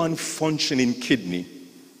only one functioning kidney.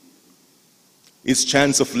 His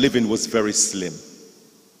chance of living was very slim.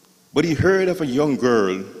 But he heard of a young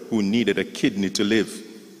girl who needed a kidney to live.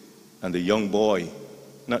 And the young boy,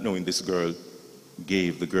 not knowing this girl,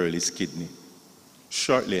 gave the girl his kidney.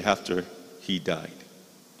 Shortly after, he died.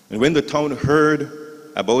 And when the town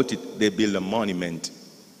heard about it, they built a monument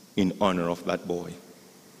in honor of that boy.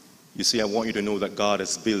 You see, I want you to know that God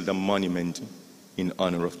has built a monument in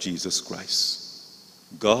honor of Jesus Christ.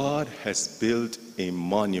 God has built a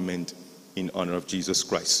monument in honor of Jesus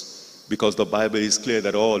Christ, because the Bible is clear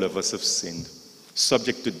that all of us have sinned,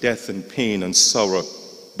 subject to death and pain and sorrow.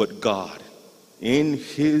 But God, in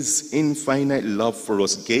his infinite love for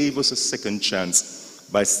us, gave us a second chance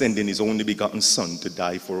by sending his only begotten Son to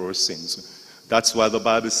die for our sins. That's why the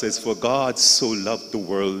Bible says, for God so loved the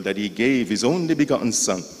world that he gave his only begotten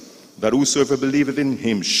Son, that whosoever believeth in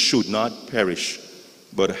him should not perish,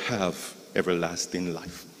 but have everlasting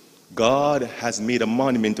life. God has made a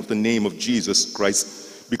monument of the name of Jesus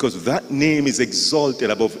Christ, because that name is exalted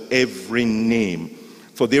above every name.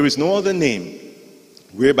 For there is no other name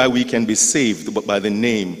whereby we can be saved but by the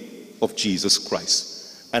name of Jesus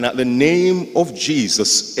Christ. And at the name of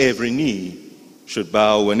Jesus, every knee should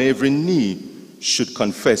bow and every knee should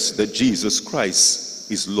confess that Jesus Christ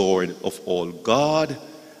is Lord of all. God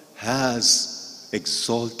has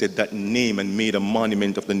exalted that name and made a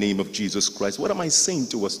monument of the name of Jesus Christ. What am I saying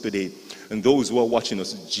to us today? And those who are watching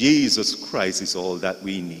us, Jesus Christ is all that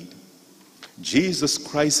we need. Jesus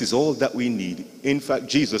Christ is all that we need. In fact,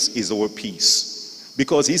 Jesus is our peace,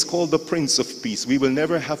 because he's called the Prince of Peace. We will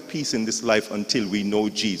never have peace in this life until we know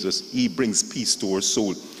Jesus. He brings peace to our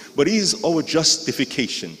soul. But he is our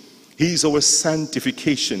justification. He is our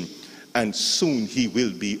sanctification. And soon he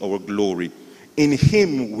will be our glory. In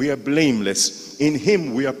him we are blameless. In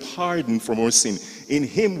him we are pardoned from our sin. In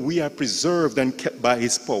him we are preserved and kept by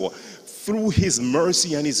his power. Through his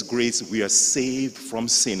mercy and his grace we are saved from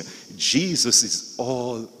sin. Jesus is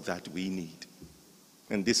all that we need.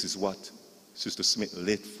 And this is what Sister Smith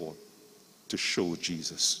lived for, to show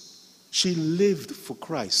Jesus. She lived for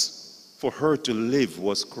Christ. For her to live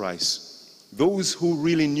was Christ. Those who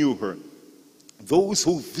really knew her, those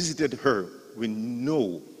who visited her, will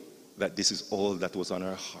know that this is all that was on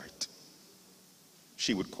her heart.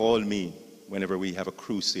 She would call me whenever we have a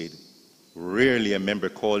crusade. Rarely a member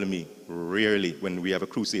called me, rarely when we have a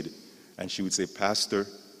crusade. And she would say, Pastor,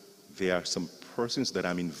 there are some persons that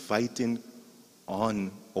I'm inviting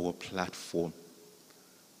on our platform.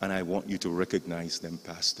 And I want you to recognize them,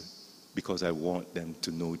 Pastor, because I want them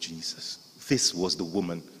to know Jesus. This was the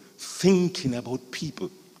woman thinking about people.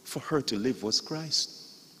 For her to live was Christ.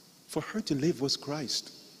 For her to live was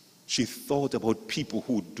Christ. She thought about people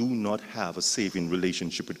who do not have a saving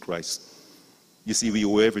relationship with Christ. You see, we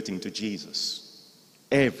owe everything to Jesus.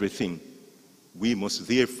 Everything. We must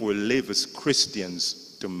therefore live as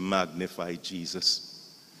Christians to magnify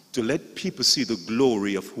Jesus, to let people see the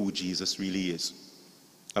glory of who Jesus really is.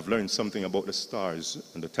 I've learned something about the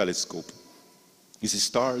stars and the telescope. You see,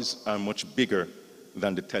 stars are much bigger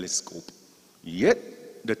than the telescope. Yet,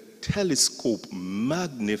 the telescope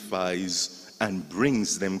magnifies and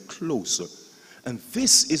brings them closer. And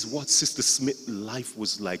this is what Sister Smith's life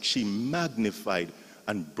was like. She magnified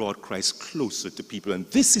and brought Christ closer to people. And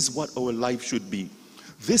this is what our life should be.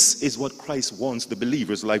 This is what Christ wants the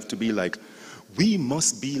believer's life to be like. We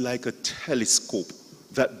must be like a telescope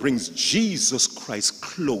that brings Jesus Christ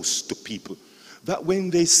close to people. That when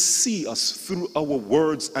they see us through our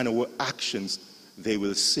words and our actions, they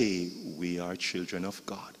will say, we are children of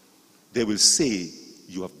God. They will say,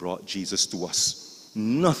 you have brought Jesus to us.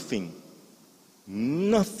 Nothing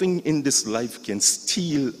in this life can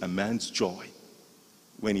steal a man's joy.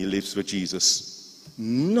 when he lives with Jesus.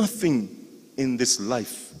 Nothing in this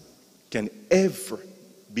life can ever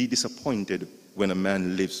be disappointed when a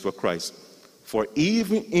man lives for Christ. For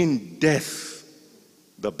even in death,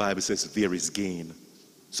 the Bible says there is gain.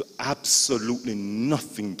 So absolutely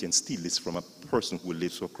nothing can steal this from a person who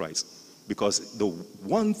lives for Christ. Because the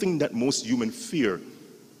one thing that most humans fear,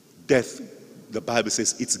 death, the Bible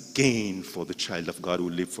says it's gain for the child of God who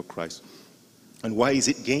lives for Christ. And why is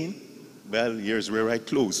it gain? Well, here's where I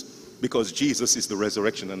close. Because Jesus is the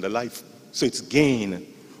resurrection and the life. So it's gain.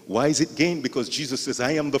 Why is it gain? Because Jesus says,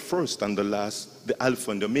 I am the first and the last, the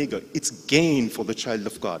Alpha and the Omega. It's gain for the child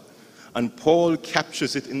of God. And Paul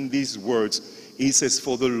captures it in these words. He says,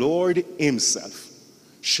 for the Lord himself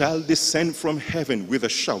shall descend from heaven with a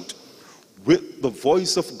shout, with the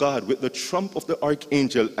voice of God, with the trump of the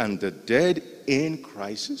archangel, and the dead in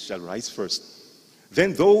Christ shall rise first.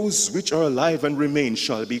 Then those which are alive and remain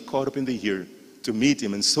shall be caught up in the air to meet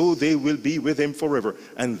him, and so they will be with him forever.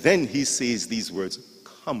 And then he says these words,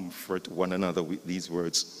 comfort one another with these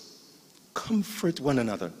words. Comfort one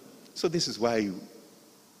another. So this is why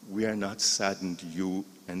we are not saddened, you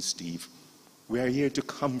and Steve. We are here to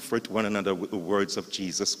comfort one another with the words of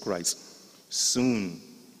Jesus Christ. Soon,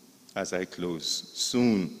 as I close,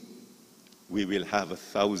 soon we will have a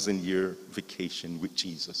 1,000-year vacation with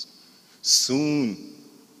Jesus. Soon,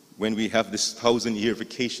 when we have this 1,000-year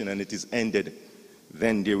vacation and it is ended,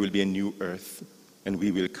 then there will be a new earth, and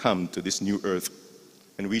we will come to this new earth,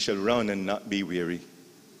 and we shall run and not be weary.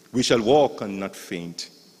 We shall walk and not faint.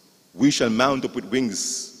 We shall mount up with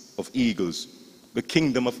wings of eagles. The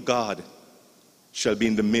kingdom of God shall be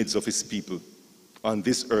in the midst of his people on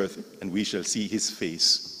this earth, and we shall see his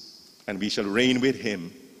face, and we shall reign with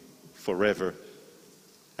him forever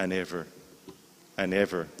and ever and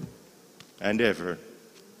ever and ever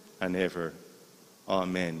and ever.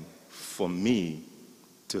 Amen. For me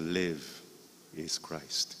to live is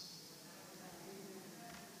Christ.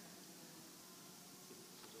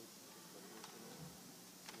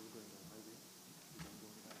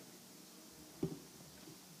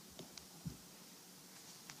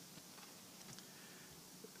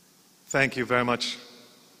 Thank you very much,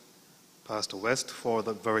 Pastor West, for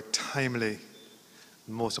the very timely,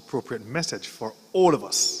 most appropriate message for all of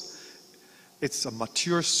us. It's a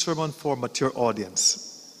mature sermon for a mature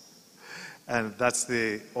audience. And that's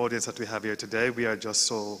the audience that we have here today. We are just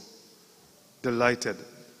so delighted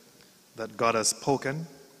that God has spoken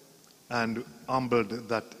and humbled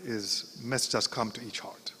that his message has come to each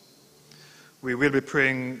heart. We will be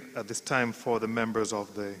praying at this time for the members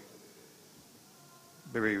of the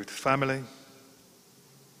bereaved family.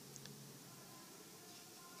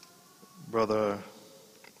 Brother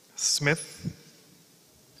Smith,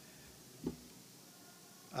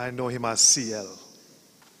 I know him as CL.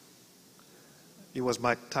 He was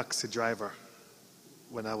my taxi driver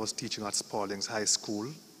when I was teaching at Spalding's High School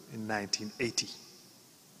in 1980.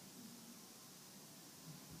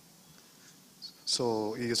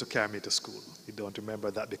 So he used to carry me to school. He don't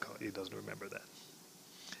remember that because he doesn't remember that.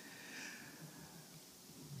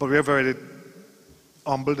 But we are very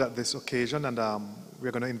humbled at this occasion, and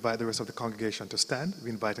we're going to invite the rest of the congregation to stand. We're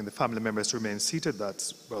inviting the family members to remain seated.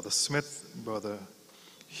 That's Brother Smith, Brother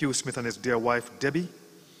Hugh Smith and his dear wife, Debbie,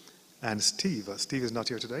 and Steve. Steve is not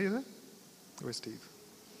here today, is it? Where's Steve?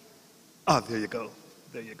 Ah, there you go.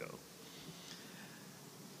 There you go.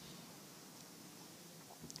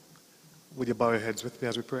 Would you bow your heads with me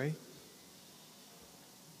as we pray?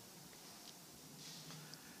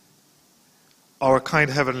 Our kind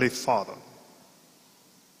Heavenly Father,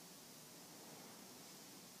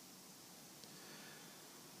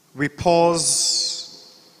 we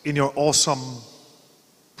pause in your awesome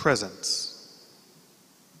presence,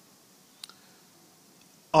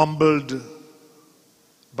 humbled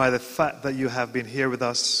by the fact that you have been here with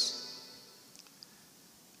us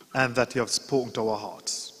and that you have spoken to our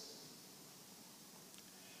hearts.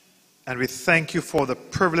 And we thank you for the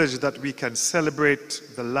privilege that we can celebrate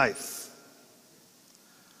the life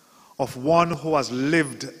of one who has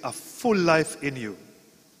lived a full life in you,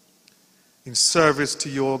 in service to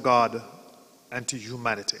your God and to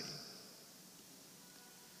humanity.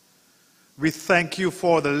 We thank you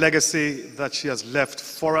for the legacy that she has left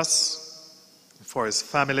for us, for his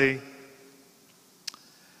family.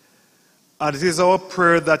 And it is our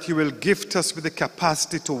prayer that you will gift us with the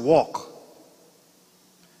capacity to walk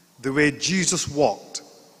the way Jesus walked,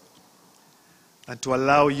 and to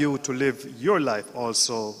allow you to live your life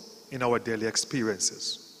also in our daily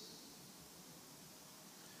experiences.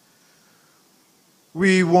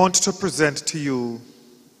 We want to present to you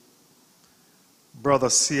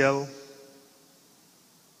Brother CL,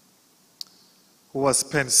 who has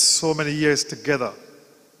spent so many years together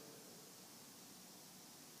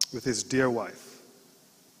with his dear wife.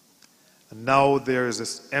 And now there is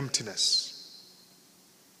this emptiness.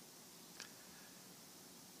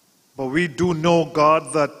 But we do know,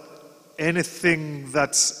 God, that anything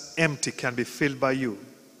that's empty can be filled by you.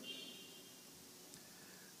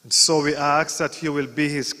 And so we ask that you will be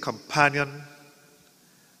his companion,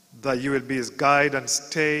 that you will be his guide and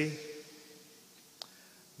stay,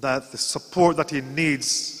 that the support that he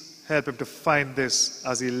needs, help him to find this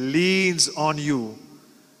as he leans on you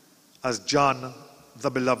as John, the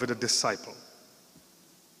beloved disciple.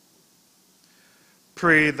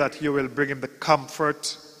 Pray that you will bring him the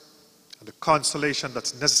comfort and the consolation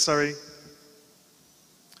that's necessary.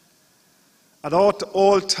 And at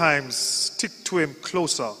all times, stick to him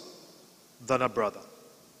closer than a brother.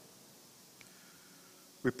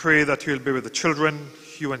 We pray that you'll be with the children,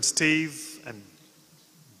 Hugh and Steve and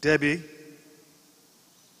Debbie,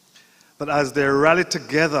 that as they rally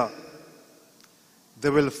together,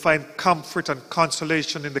 they will find comfort and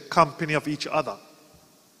consolation in the company of each other,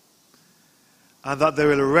 and that they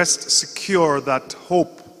will rest secure that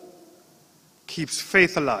hope keeps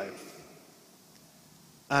faith alive,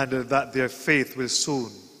 and that their faith will soon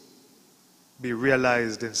be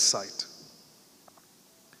realized in sight.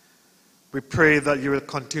 We pray that you will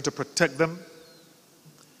continue to protect them,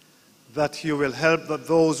 that you will help that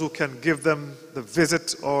those who can give them the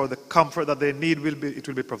visit or the comfort that they need will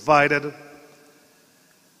be provided,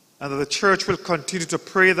 and that the church will continue to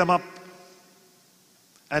pray them up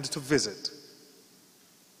and to visit.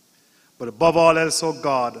 But above all else, O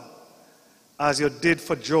God, as you did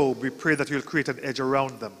for Job, we pray that you'll create an edge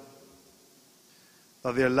around them,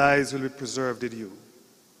 that their lives will be preserved in you.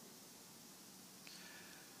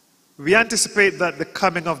 We anticipate that the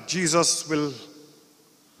coming of Jesus will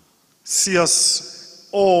see us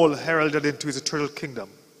all heralded into his eternal kingdom.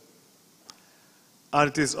 And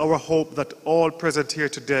it is our hope that all present here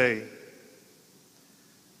today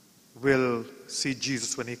will see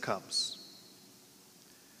Jesus when he comes.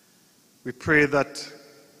 We pray that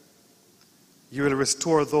you will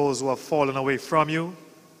restore those who have fallen away from you.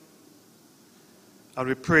 And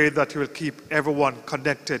we pray that you will keep everyone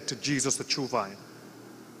connected to Jesus, the true vine.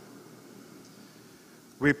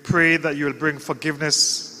 We pray that you will bring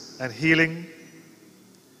forgiveness and healing,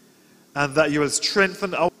 and that you will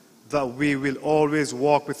strengthen our, that we will always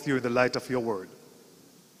walk with you in the light of your word.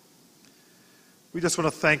 We just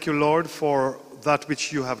want to thank you, Lord, for that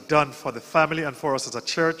which you have done for the family and for us as a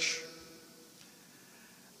church,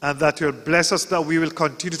 and that you'll bless us, that we will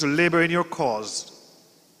continue to labor in your cause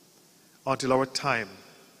until our time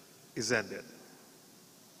is ended.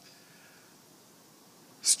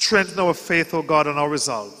 Strengthen our faith, O God, and our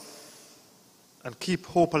resolve, and keep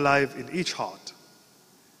hope alive in each heart.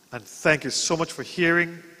 And thank you so much for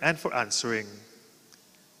hearing and for answering.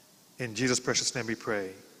 In Jesus' precious name we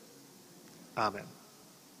pray. Amen.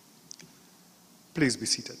 Please be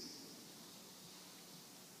seated.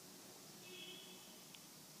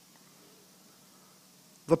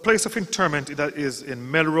 The place of interment that is in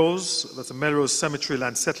Melrose, that's the Melrose Cemetery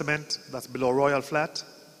Land Settlement, that's below Royal Flat.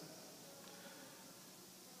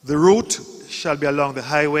 The route shall be along the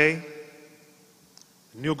highway,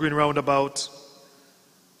 New Green Roundabout,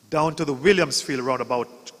 down to the Williamsfield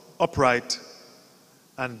Roundabout, upright,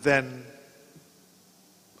 and then,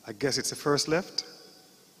 I guess it's the first left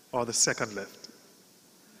or the second left.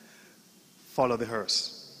 Follow the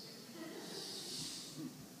hearse.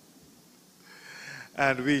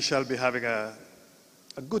 And we shall be having a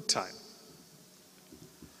good time.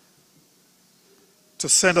 To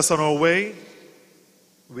send us on our way,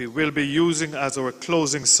 we will be using as our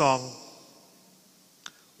closing song,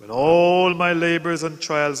 "When all my labors and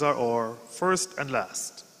trials are o'er, first and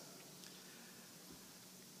last."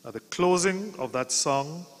 At the closing of that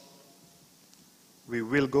song, we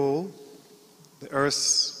will go, the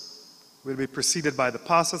hearse will be preceded by the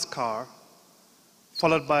pastor's car,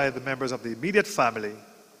 followed by the members of the immediate family,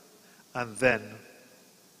 and then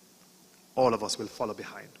all of us will follow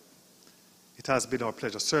behind. It has been our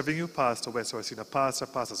pleasure serving you, Pastor West, our senior pastor,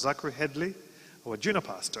 Pastor Zachary Headley, our junior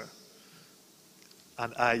pastor,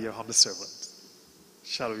 and I, your humble servant.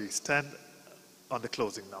 Shall we stand on the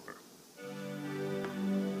closing number?